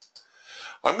can.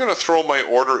 I'm going to throw my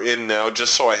order in now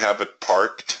just so I have it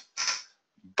parked,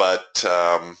 but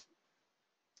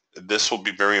this will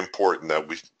be very important that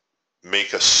we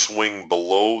make a swing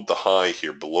below the high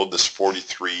here, below this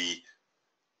 43,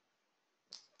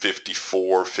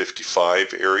 54,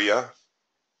 55 area.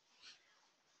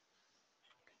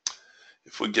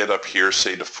 If we get up here,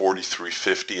 say to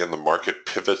 43.50, and the market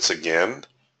pivots again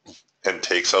and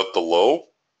takes out the low,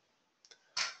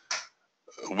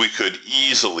 we could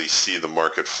easily see the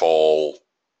market fall,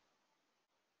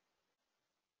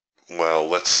 well,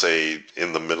 let's say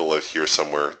in the middle of here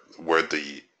somewhere where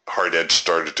the hard edge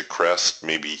started to crest,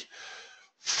 maybe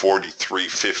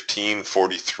 43.15,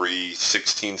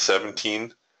 43.16,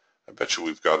 17. I bet you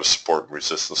we've got a support and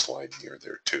resistance line near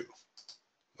there too.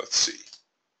 Let's see.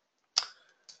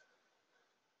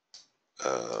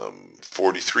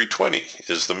 43.20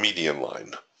 is the median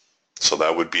line. So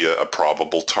that would be a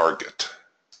probable target.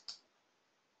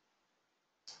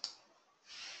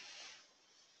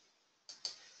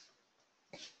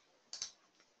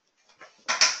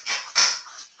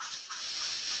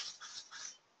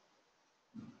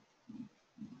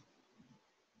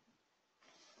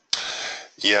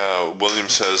 Yeah, William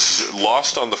says,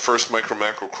 lost on the first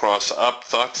micro-macro cross up,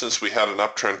 thought since we had an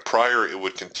uptrend prior it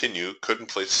would continue, couldn't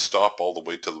place a stop all the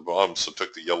way to the bottom, so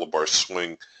took the yellow bar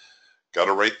swing. Got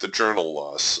to write the journal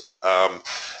loss.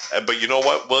 But you know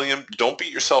what, William? Don't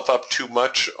beat yourself up too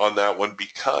much on that one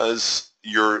because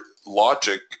your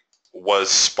logic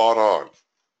was spot on.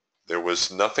 There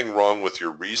was nothing wrong with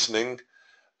your reasoning.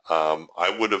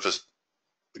 I would have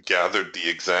gathered the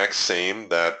exact same,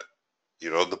 that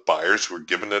the buyers were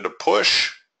giving it a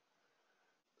push.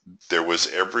 There was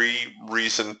every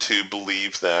reason to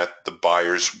believe that the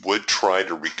buyers would try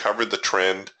to recover the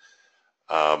trend.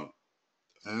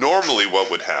 Normally what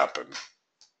would happen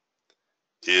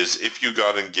is if you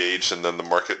got engaged and then the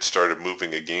market started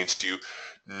moving against you,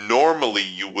 normally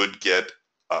you would get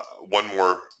one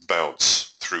more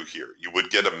bounce through here. You would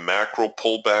get a macro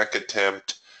pullback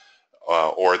attempt,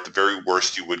 or at the very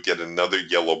worst, you would get another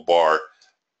yellow bar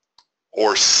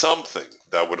or something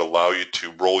that would allow you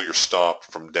to roll your stop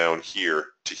from down here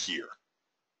to here.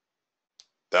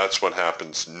 That's what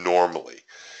happens normally.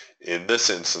 In this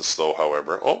instance, though,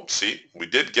 however, oh, see, we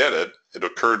did get it. It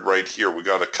occurred right here. We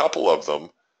got a couple of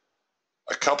them,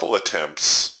 a couple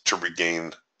attempts to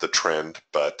regain the trend,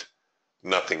 but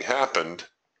nothing happened.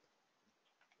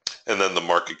 And then the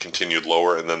market continued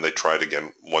lower, and then they tried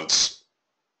again once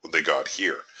they got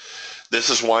here. This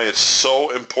is why it's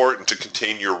so important to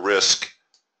contain your risk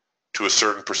to a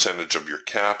certain percentage of your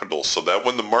capital, so that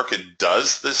when the market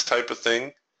does this type of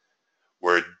thing,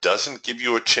 where it doesn't give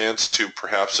you a chance to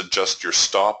perhaps adjust your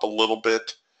stop a little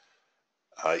bit,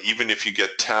 even if you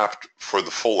get tapped for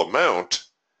the full amount,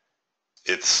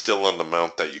 it's still an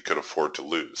amount that you could afford to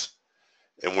lose.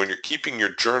 And when you're keeping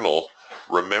your journal,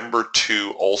 remember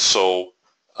to also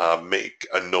make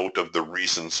a note of the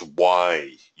reasons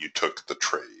why you took the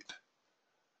trade.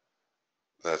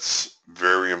 That's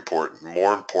very important,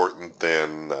 more important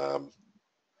than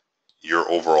your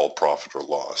overall profit or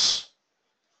loss.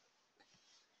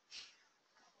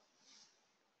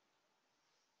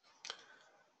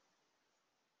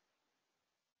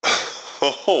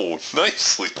 Oh,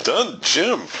 nicely done,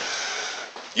 Jim.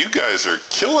 You guys are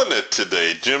killing it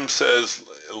today. Jim says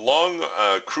long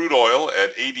crude oil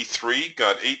at 83,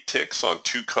 got 8 ticks on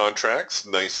 2 contracts.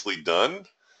 Nicely done.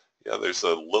 Yeah, there's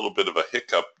a little bit of a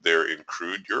hiccup there in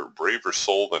crude. You're a braver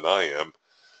soul than I am.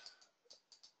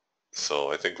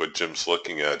 So I think what Jim's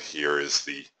looking at here is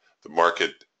the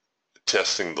market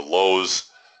testing the lows,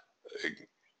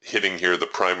 hitting here the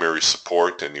primary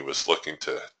support, and he was looking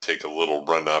to take a little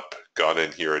run up, got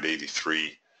in here at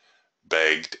 83,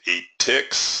 bagged 8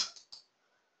 ticks.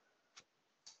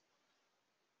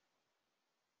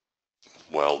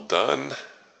 Well done.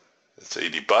 It's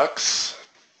 80 bucks.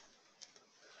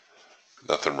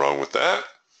 Nothing wrong with that.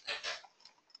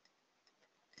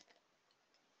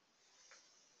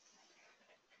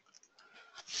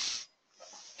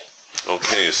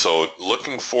 Okay, so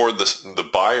looking for the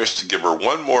buyers to give her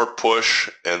one more push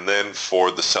and then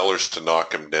for the sellers to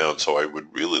knock him down. So I would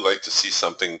really like to see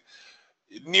something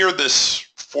near this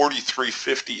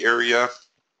 43.50 area.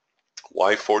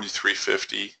 Why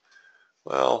 43.50?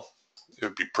 Well, it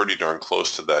would be pretty darn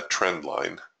close to that trend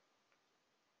line.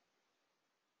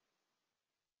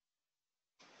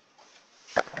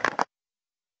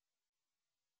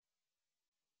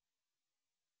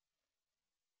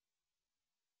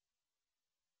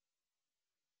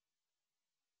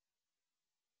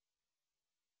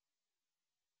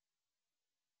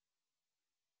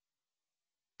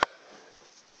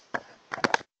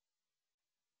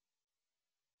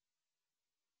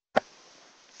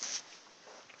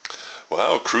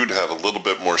 Wow, crude had a little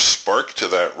bit more spark to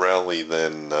that rally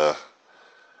than I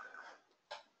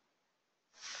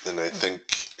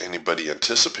think anybody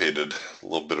anticipated. A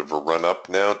little bit of a run up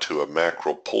now to a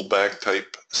macro pullback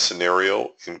type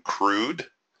scenario in crude.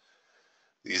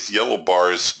 These yellow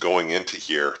bars going into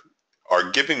here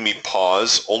are giving me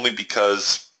pause only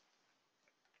because,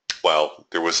 well,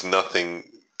 there was nothing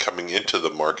coming into the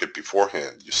market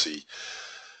beforehand. You see,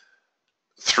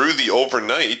 through the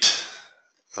overnight,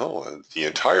 the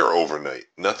entire overnight,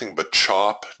 nothing but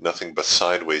chop, nothing but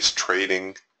sideways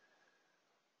trading.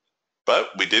 But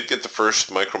we did get the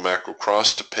first micro-macro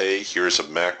cross to pay. Here's a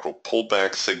macro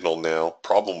pullback signal now.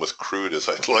 Problem with crude is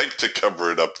I'd like to cover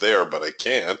it up there, but I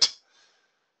can't.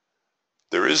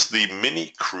 There is the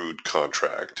mini crude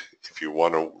contract if you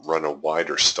want to run a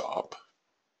wider stop.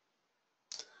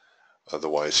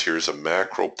 Otherwise, here's a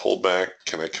macro pullback.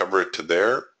 Can I cover it to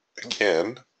there? I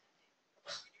can.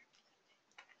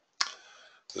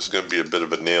 This is going to be a bit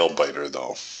of a nail biter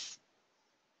though.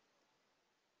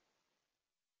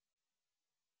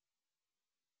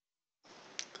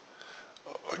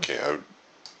 Okay, I'm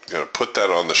going to put that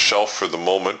on the shelf for the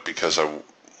moment because I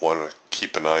want to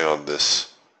keep an eye on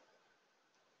this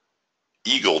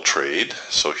eagle trade.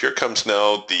 So here comes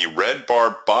now the red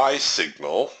bar buy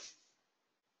signal.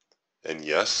 And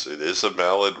yes, it is a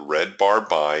valid red bar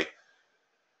buy.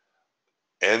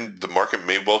 And the market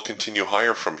may well continue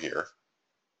higher from here.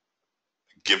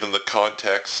 Given the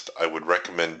context, I would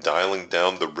recommend dialing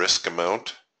down the risk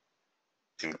amount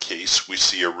in case we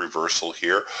see a reversal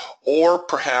here, or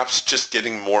perhaps just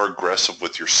getting more aggressive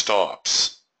with your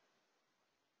stops.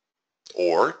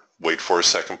 Or wait for a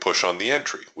second push on the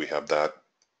entry. We have that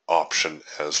option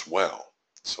as well.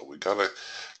 So we got a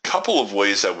couple of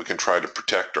ways that we can try to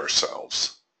protect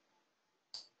ourselves.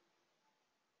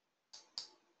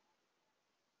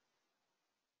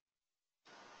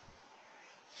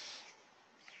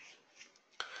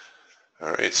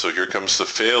 All right, so here comes the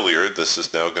failure. This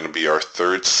is now going to be our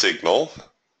third signal.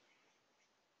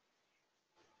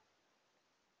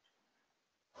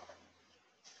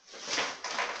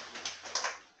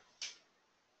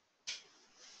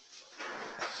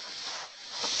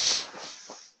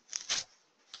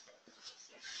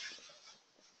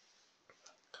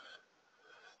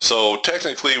 So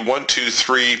technically 1, 2,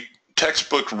 3,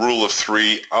 textbook rule of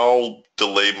 3, I'll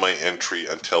delay my entry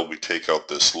until we take out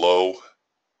this low.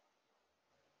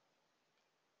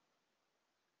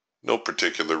 No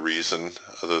particular reason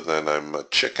other than I'm a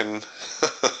chicken.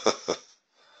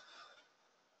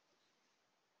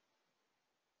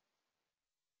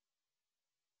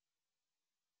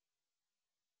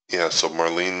 Yeah, so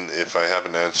Marlene, if I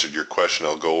haven't answered your question,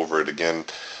 I'll go over it again.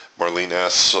 Marlene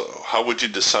asks, so how would you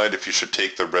decide if you should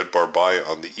take the red bar buy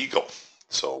on the eagle?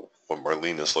 So what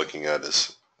Marlene is looking at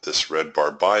is this red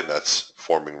bar buy that's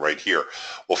forming right here.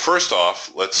 Well, first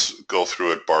off, let's go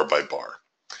through it bar by bar.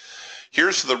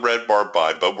 Here's the red bar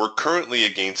buy, but we're currently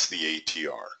against the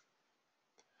ATR.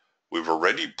 We've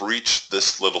already breached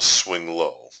this little swing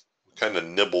low. Kind of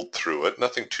nibbled through it,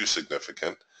 nothing too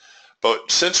significant.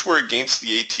 But since we're against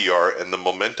the ATR and the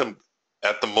momentum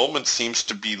at the moment seems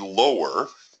to be lower,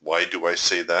 why do I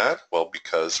say that? Well,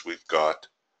 because we've got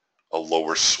a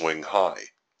lower swing high.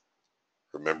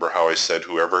 Remember how I said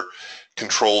whoever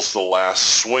controls the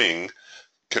last swing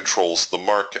controls the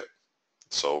market.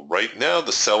 So right now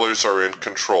the sellers are in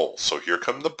control. So here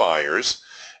come the buyers,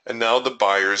 and now the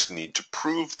buyers need to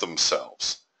prove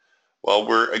themselves. Well,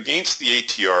 we're against the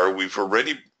ATR. We've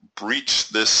already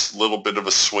breached this little bit of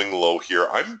a swing low here.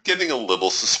 I'm getting a little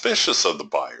suspicious of the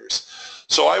buyers.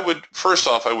 So first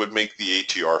off, I would make the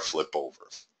ATR flip over.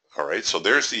 All right, so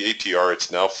there's the ATR. It's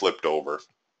now flipped over.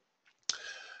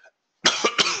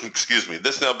 Excuse me.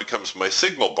 This now becomes my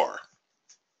signal bar.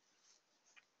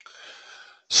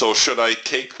 So should I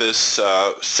take this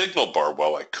signal bar?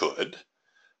 Well, I could.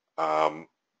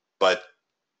 But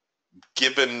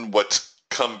given what's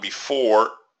come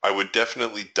before, I would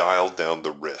definitely dial down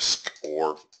the risk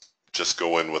or just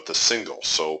go in with a single.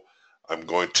 So I'm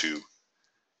going to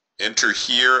enter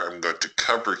here, I'm going to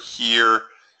cover here,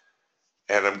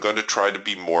 and I'm going to try to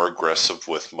be more aggressive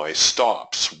with my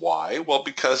stops. Why? Well,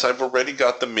 because I've already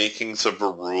got the makings of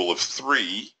a rule of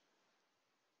 3,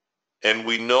 and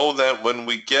we know that when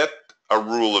we get a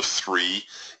rule of 3,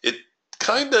 it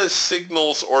kind of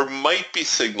signals or might be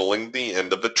signaling the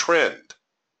end of a trend.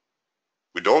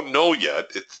 We don't know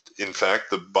yet. In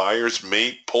fact, the buyers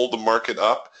may pull the market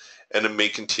up and it may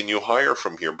continue higher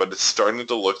from here, but it's starting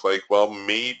to look like, well,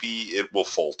 maybe it will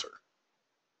falter.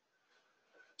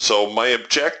 So my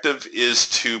objective is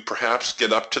to perhaps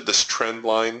get up to this trend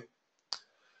line,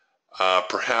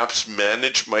 perhaps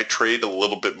manage my trade a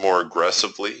little bit more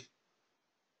aggressively.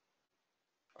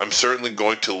 I'm certainly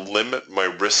going to limit my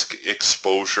risk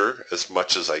exposure as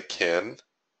much as I can,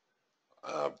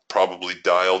 probably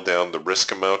dial down the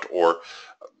risk amount, or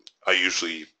I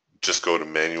usually just go to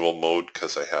manual mode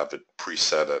because I have it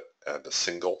preset at a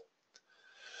single.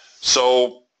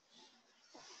 So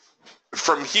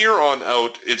from here on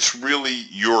out, it's really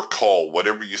your call,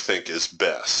 whatever you think is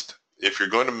best. If you're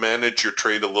going to manage your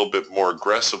trade a little bit more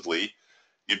aggressively,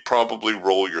 you'd probably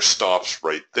roll your stops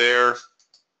right there.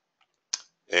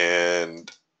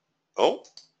 And, oh,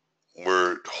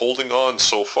 we're holding on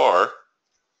so far.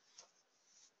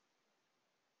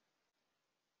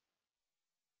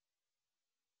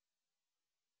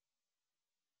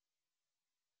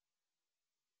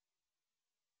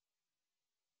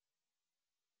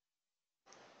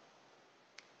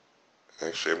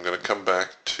 Actually, I'm going to come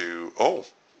back to, oh,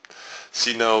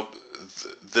 see now,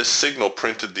 this signal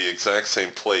printed the exact same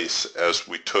place as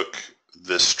we took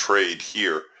this trade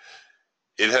here.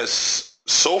 It has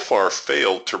so far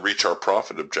failed to reach our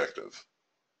profit objective.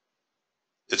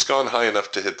 It's gone high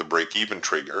enough to hit the break-even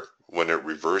trigger when it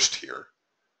reversed here.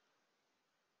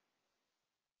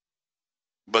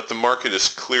 But the market is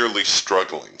clearly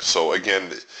struggling. So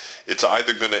again, it's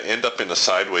either going to end up in a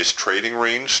sideways trading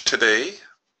range today,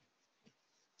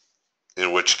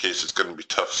 in which case it's going to be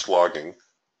tough slogging,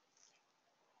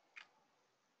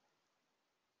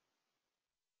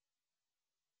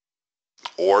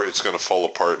 or it's going to fall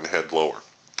apart and head lower.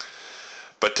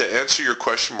 But to answer your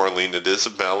question, Marlene, it is a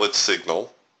valid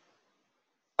signal.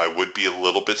 I would be a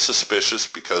little bit suspicious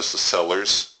because the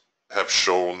sellers have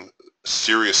shown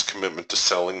serious commitment to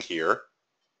selling here.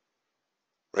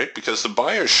 right? Because the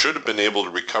buyers should have been able to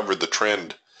recover the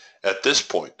trend at this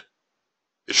point.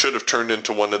 It should have turned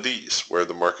into one of these where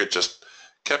the market just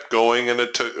kept going and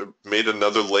it made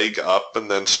another leg up and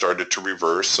then started to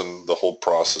reverse and the whole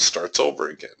process starts over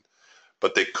again.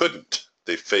 But they couldn't.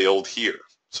 They failed here.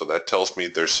 So that tells me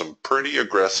there's some pretty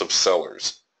aggressive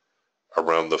sellers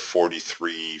around the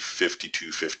 43,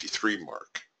 52, 53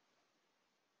 mark.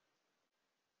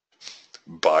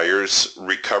 Buyers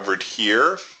recovered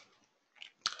here,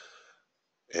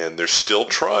 and they're still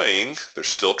trying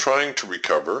to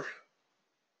recover.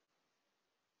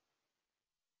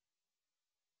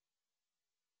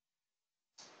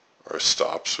 Our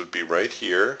stops would be right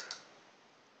here.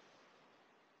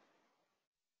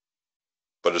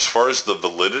 But as far as the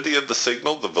validity of the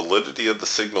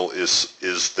signal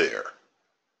is there.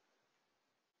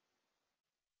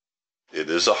 It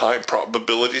is a high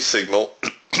probability signal.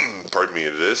 Pardon me,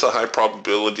 it is a high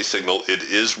probability signal. It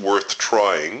is worth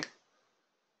trying.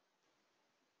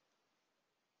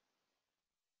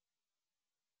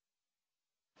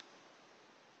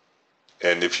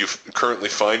 And if you currently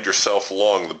find yourself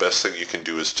long, the best thing you can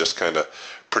do is just kind of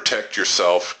protect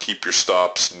yourself, keep your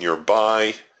stops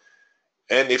nearby.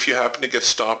 And if you happen to get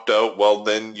stopped out, well,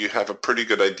 then you have a pretty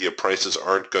good idea prices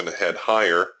aren't going to head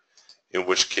higher, in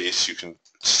which case you can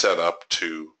set up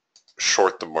to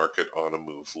short the market on a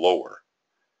move lower.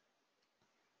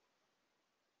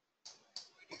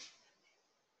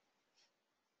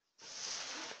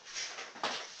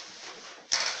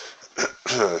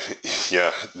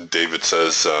 Yeah, David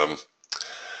says the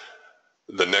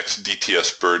next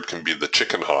DTS bird can be the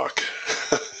chicken hawk.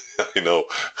 I know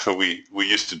we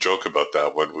used to joke about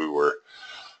that when we were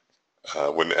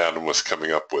when Adam was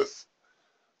coming up with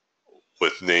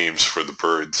names for the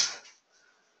birds.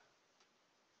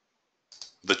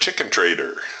 The chicken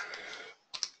trader.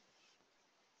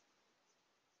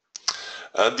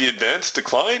 The advanced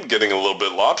decline getting a little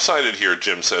bit lopsided here,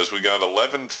 Jim says. We got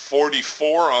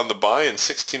 1144 on the buy and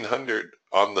 1600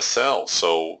 on the sell.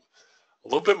 So a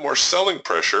little bit more selling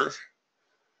pressure.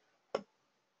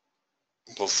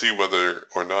 We'll see whether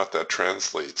or not that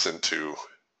translates into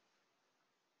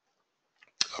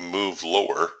a move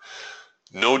lower.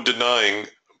 No denying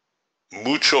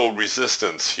mucho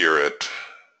resistance here at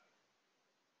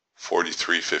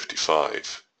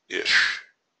 43.55-ish.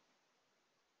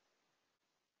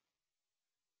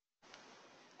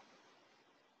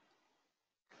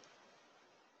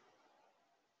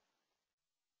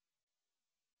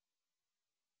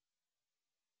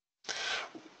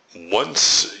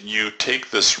 Once you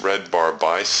take this red bar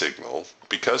buy signal,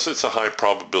 because it's a high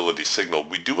probability signal,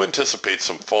 we do anticipate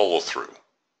some follow through.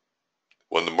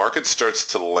 When the market starts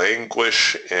to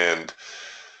languish and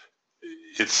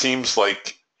it seems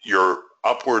like your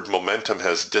upward momentum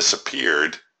has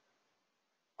disappeared,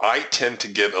 I tend to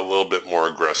get a little bit more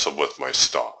aggressive with my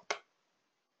stop.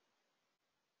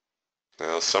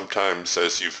 Now, sometimes,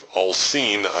 as you've all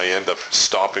seen, I end up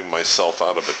stopping myself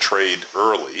out of a trade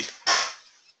early.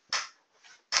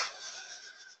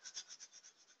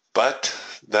 But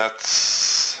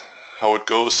that's how it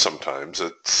goes sometimes.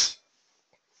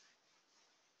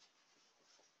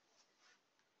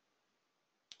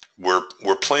 We're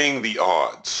playing the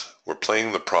odds. We're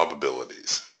playing the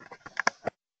probabilities.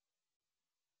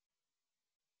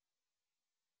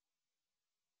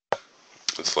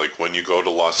 It's like when you go to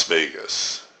Las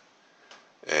Vegas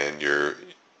and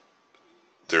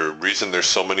the reason there's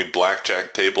so many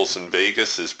blackjack tables in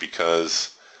Vegas is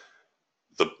because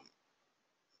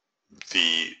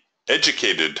the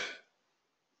educated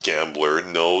gambler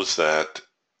knows that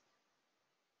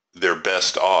their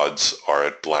best odds are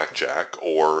at blackjack,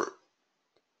 or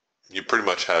you pretty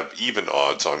much have even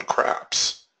odds on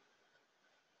craps.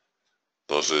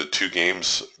 Those are the two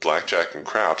games, blackjack and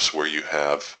craps, where you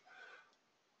have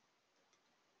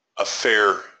a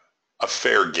fair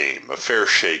game, a fair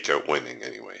shake at winning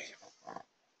anyway.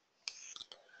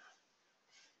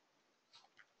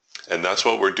 And that's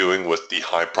what we're doing with the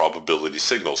high probability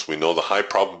signals. We know the high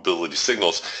probability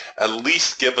signals at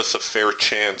least give us a fair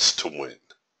chance to win.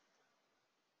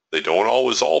 They don't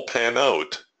always all pan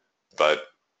out, but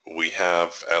we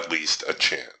have at least a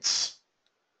chance.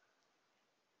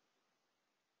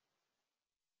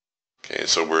 Okay,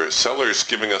 so sellers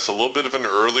giving us a little bit of an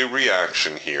early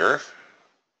reaction here.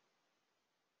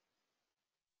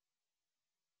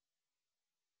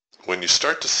 When you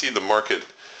start to see the market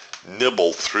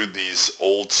nibble through these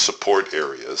old support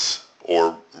areas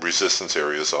or resistance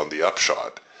areas on the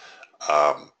upshot,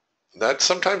 that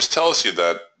sometimes tells you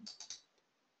that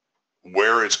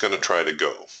where it's going to try to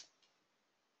go.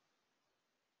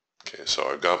 Okay, so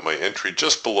I've got my entry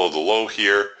just below the low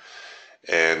here,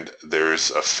 and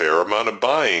there's a fair amount of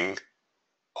buying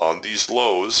on these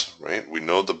lows, right? We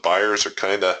know the buyers are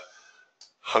kind of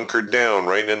hunkered down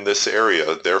right in this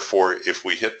area. Therefore, if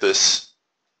we hit this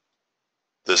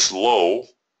low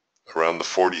around the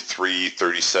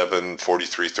 43.37,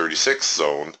 43.36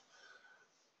 zone,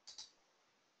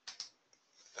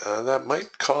 that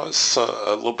might cause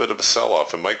a little bit of a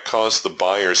sell-off. It might cause the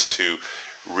buyers to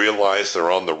realize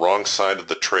they're on the wrong side of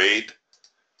the trade,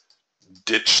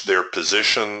 ditch their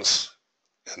positions,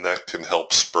 and that can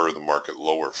help spur the market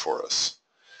lower for us.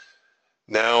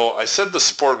 Now, I said the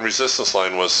support and resistance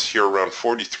line was here around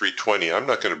 43.20. I'm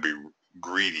not going to be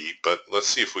greedy, but let's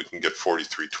see if we can get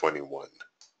 43.21.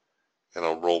 And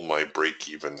I'll roll my break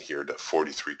even here to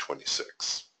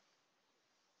 43.26.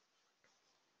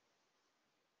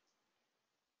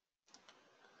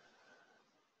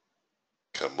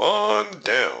 Come on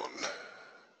down.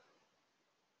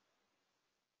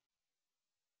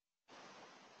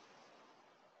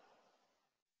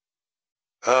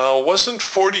 Wasn't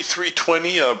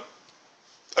 43.20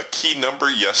 a key number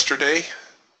yesterday?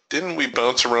 Didn't we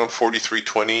bounce around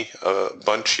 43.20 a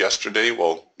bunch yesterday?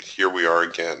 Well, here we are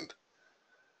again,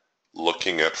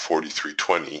 looking at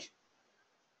 43.20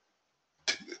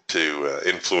 to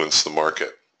influence the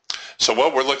market. So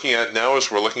what we're looking at now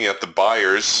is we're looking at the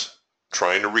buyers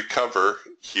trying to recover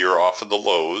here off of the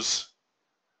lows.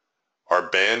 Our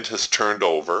band has turned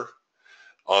over.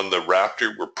 On the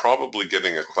Raptor, we're probably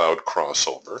getting a cloud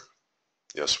crossover.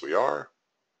 Yes, we are.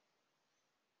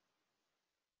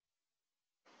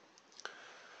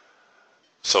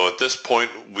 So at this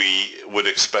point, we would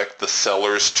expect the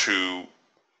sellers to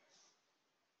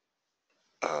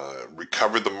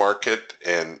recover the market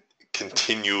and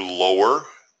continue lower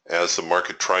as the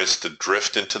market tries to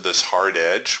drift into this hard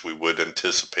edge. We would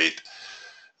anticipate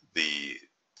the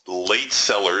late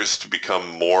sellers to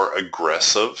become more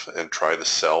aggressive and try to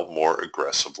sell more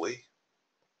aggressively.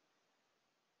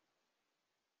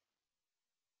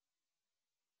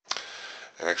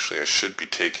 Actually, I should be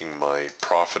taking my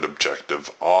profit objective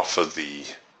off of the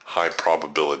high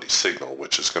probability signal,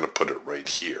 which is going to put it right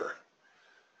here.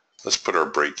 Let's put our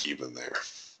break even there.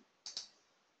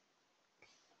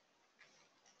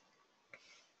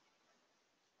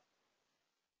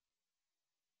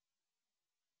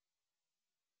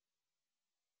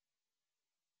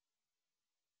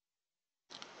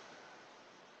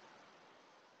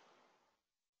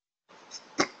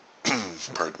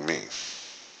 Pardon me.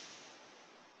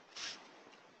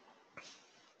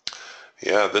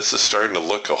 Yeah, this is starting to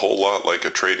look a whole lot like a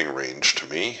trading range to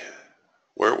me.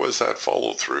 Where was that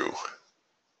follow through?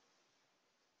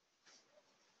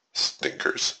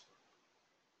 Stinkers.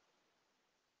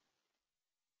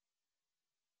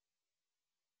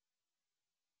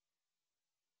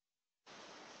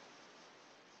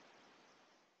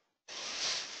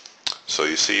 So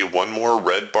you see one more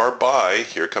red bar buy.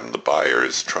 Here come the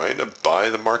buyers trying to buy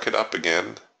the market up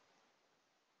again.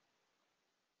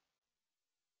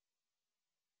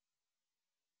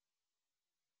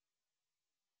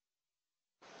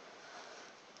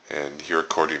 And here,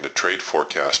 according to Trade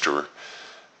Forecaster,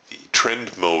 the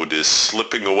trend mode is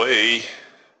slipping away.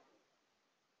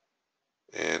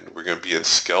 And we're going to be in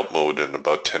scalp mode in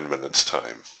about 10 minutes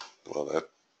time. Well, that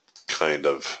kind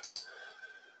of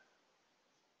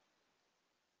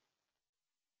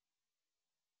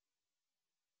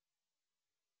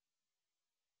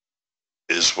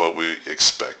is what we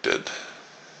expected.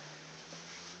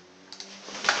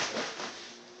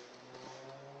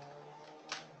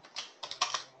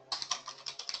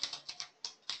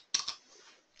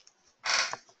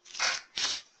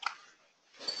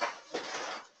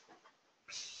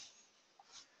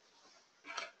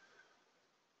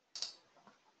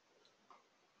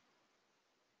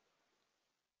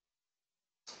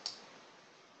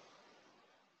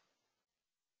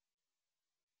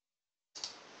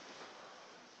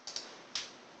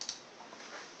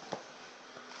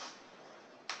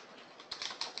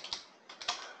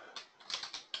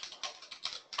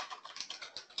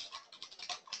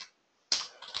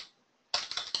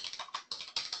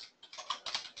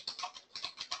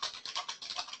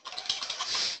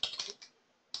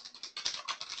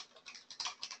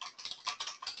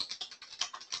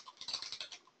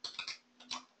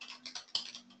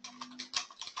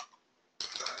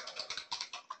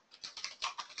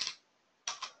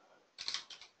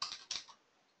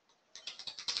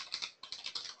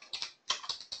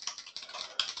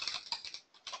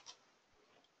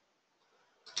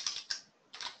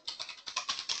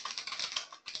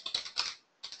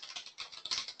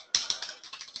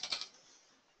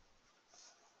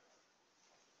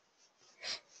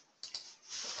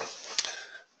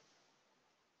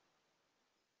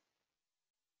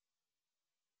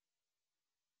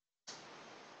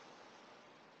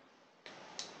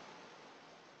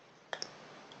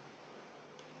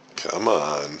 Come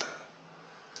on.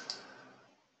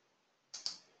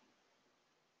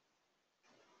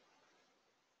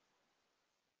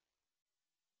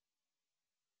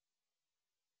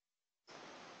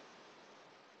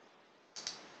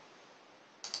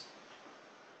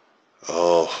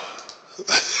 Oh,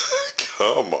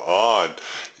 come on.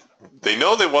 They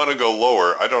know they want to go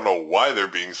lower. I don't know why they're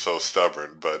being so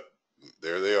stubborn, but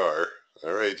there they are.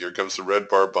 All right, here comes the red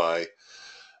bar buy.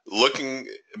 Looking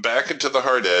back into the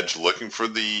hard edge, looking for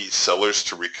the sellers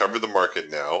to recover the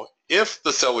market now. If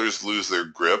the sellers lose their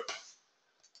grip,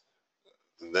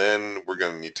 then we're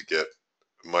going to need to get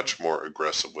much more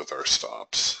aggressive with our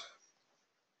stops.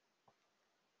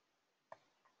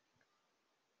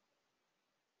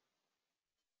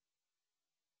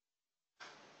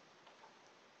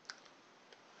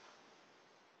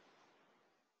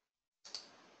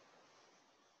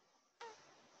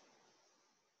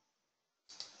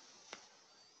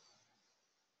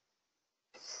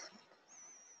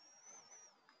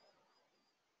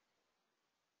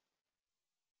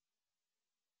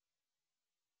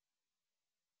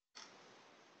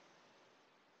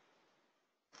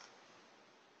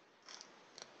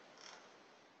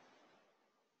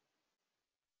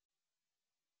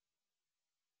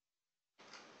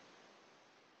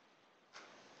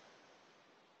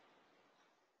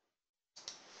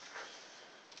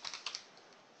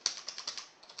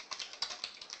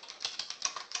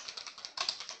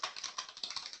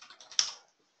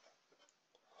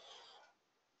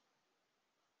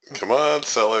 Come on,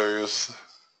 sellers.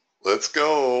 Let's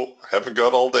go. Haven't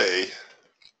got all day.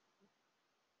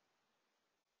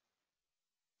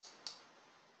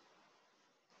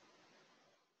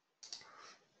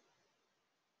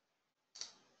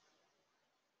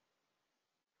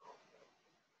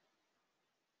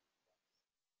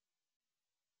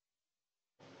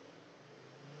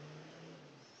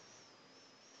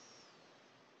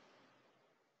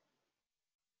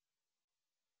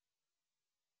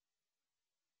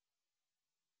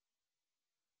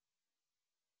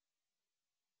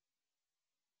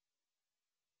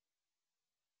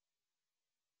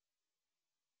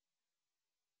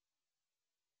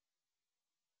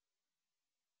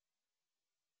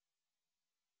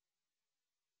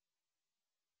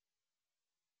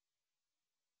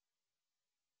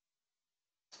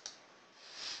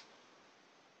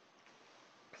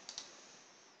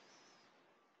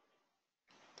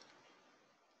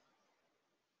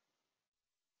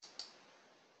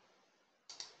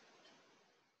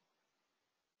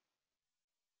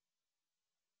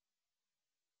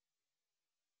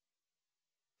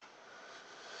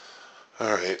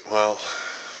 All right, well,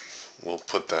 we'll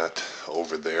put that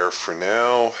over there for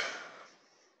now.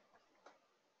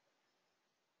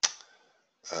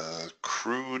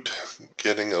 Crude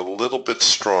getting a little bit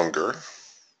stronger.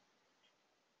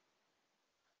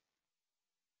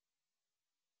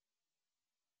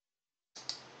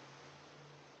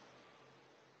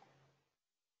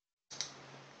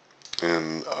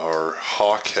 And our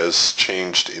hawk has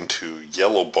changed into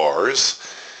yellow bars.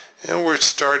 And we're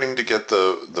starting to get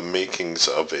the makings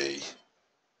of a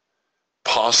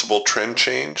possible trend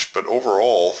change. But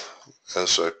overall,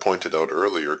 as I pointed out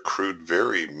earlier, crude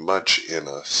very much in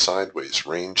a sideways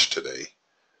range today.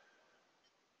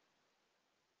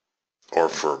 Or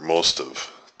for most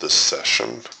of this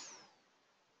session.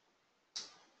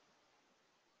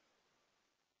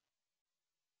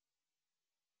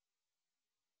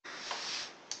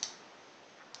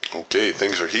 Okay,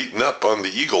 things are heating up on the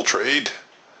Eagle trade.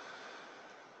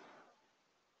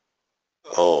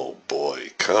 Oh boy,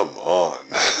 come on.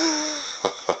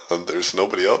 There's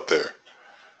nobody out there.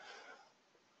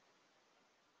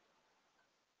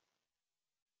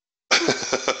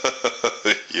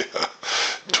 Yeah.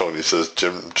 Tony says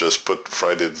Jim just put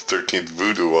Friday the 13th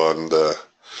voodoo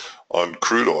on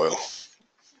crude oil.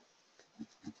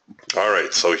 All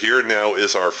right, so here now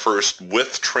is our first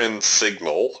with trend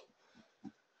signal.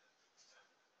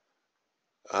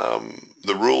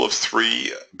 The rule of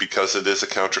three, because it is a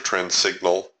counter trend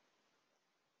signal,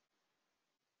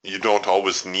 you don't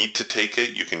always need to take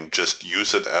it. You can just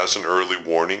use it as an early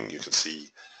warning. You can see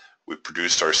we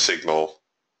produced our signal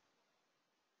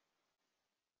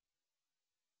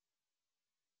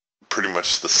pretty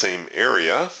much the same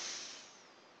area.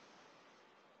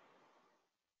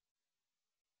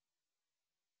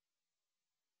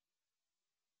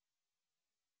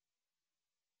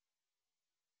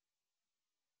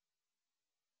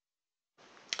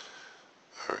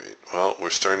 All right, well, we're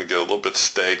starting to get a little bit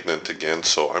stagnant again,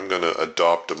 so I'm going to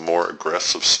adopt a more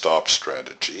aggressive stop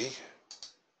strategy.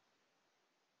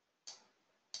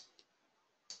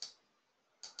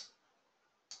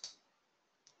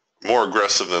 more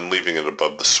aggressive than leaving it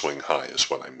above the swing high is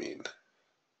what I mean.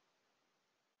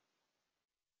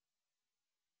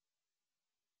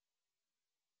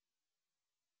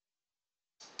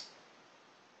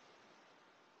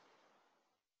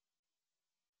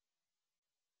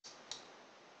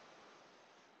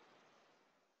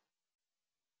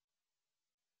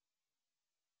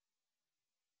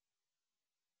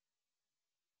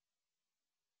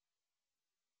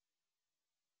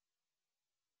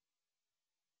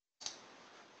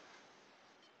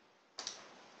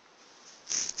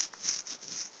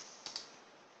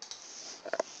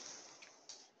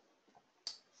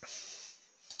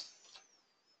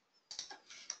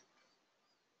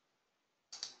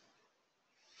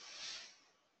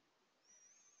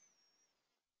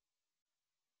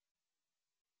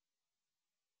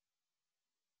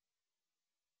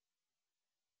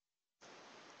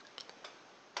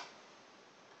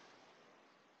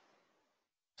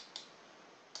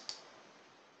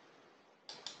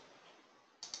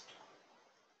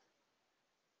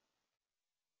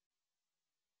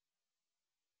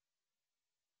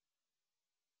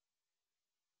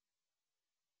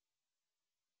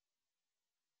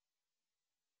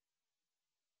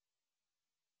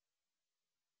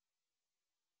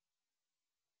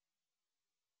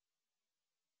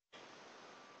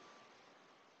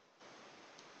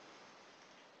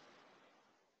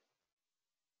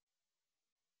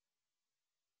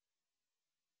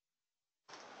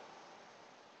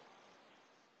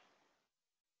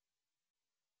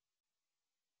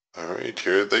 All right,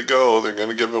 here they go. They're going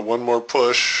to give it one more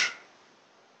push.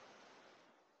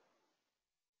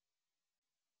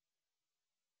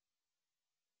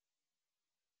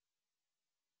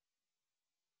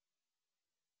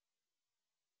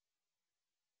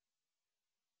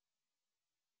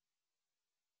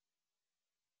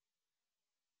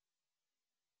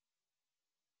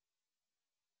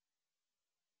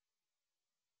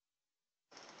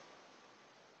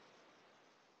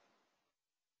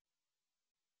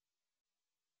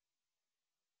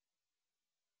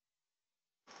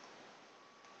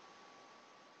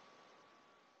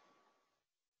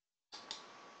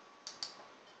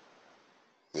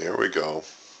 There we go.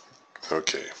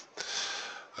 Okay.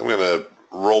 I'm going to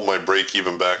roll my break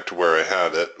even back to where I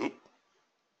had it. Oop.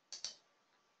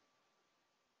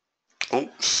 Oh,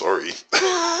 sorry.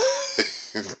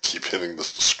 Keep hitting the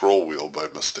scroll wheel by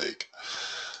mistake.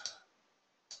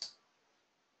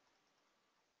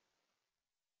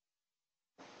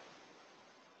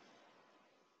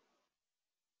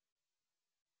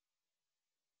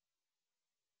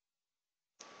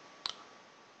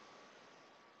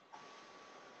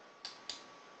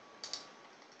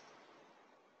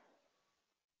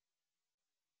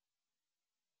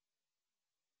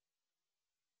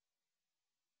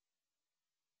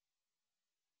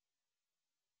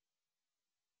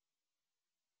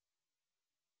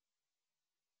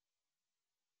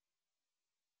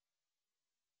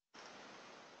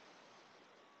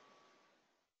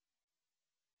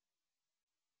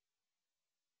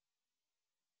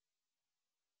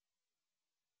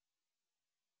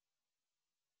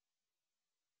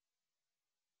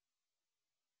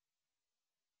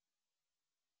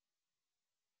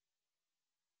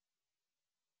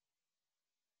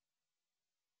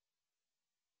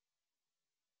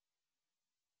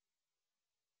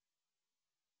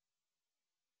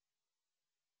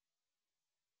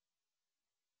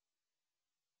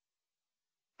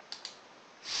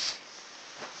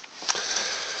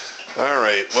 All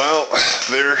right, well,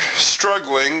 they're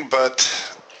struggling, but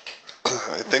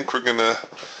I think we're going to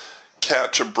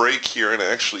catch a break here and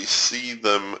actually see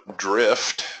them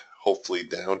drift, hopefully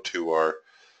down to our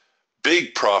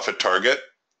big profit target.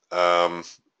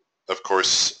 Of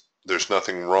course, there's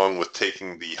nothing wrong with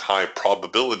taking the high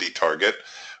probability target,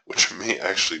 which may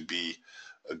actually be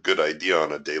a good idea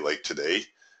on a day like today,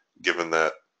 given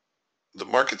that the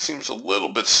market seems a little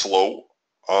bit slow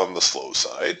on the slow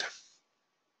side.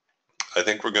 I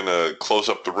think we're going to close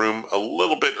up the room a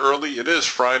little bit early. It is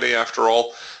Friday after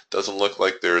all. Doesn't look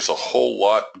like there's a whole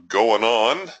lot going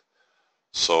on.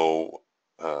 So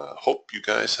hope you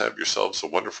guys have yourselves a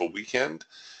wonderful weekend.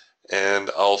 And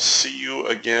I'll see you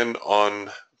again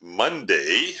on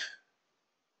Monday,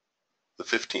 the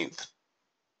 15th.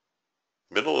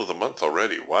 Middle of the month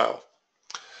already. Wow.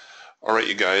 All right,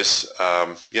 you guys.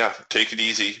 Yeah, take it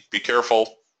easy. Be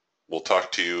careful. We'll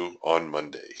talk to you on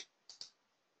Monday.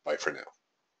 Bye for now.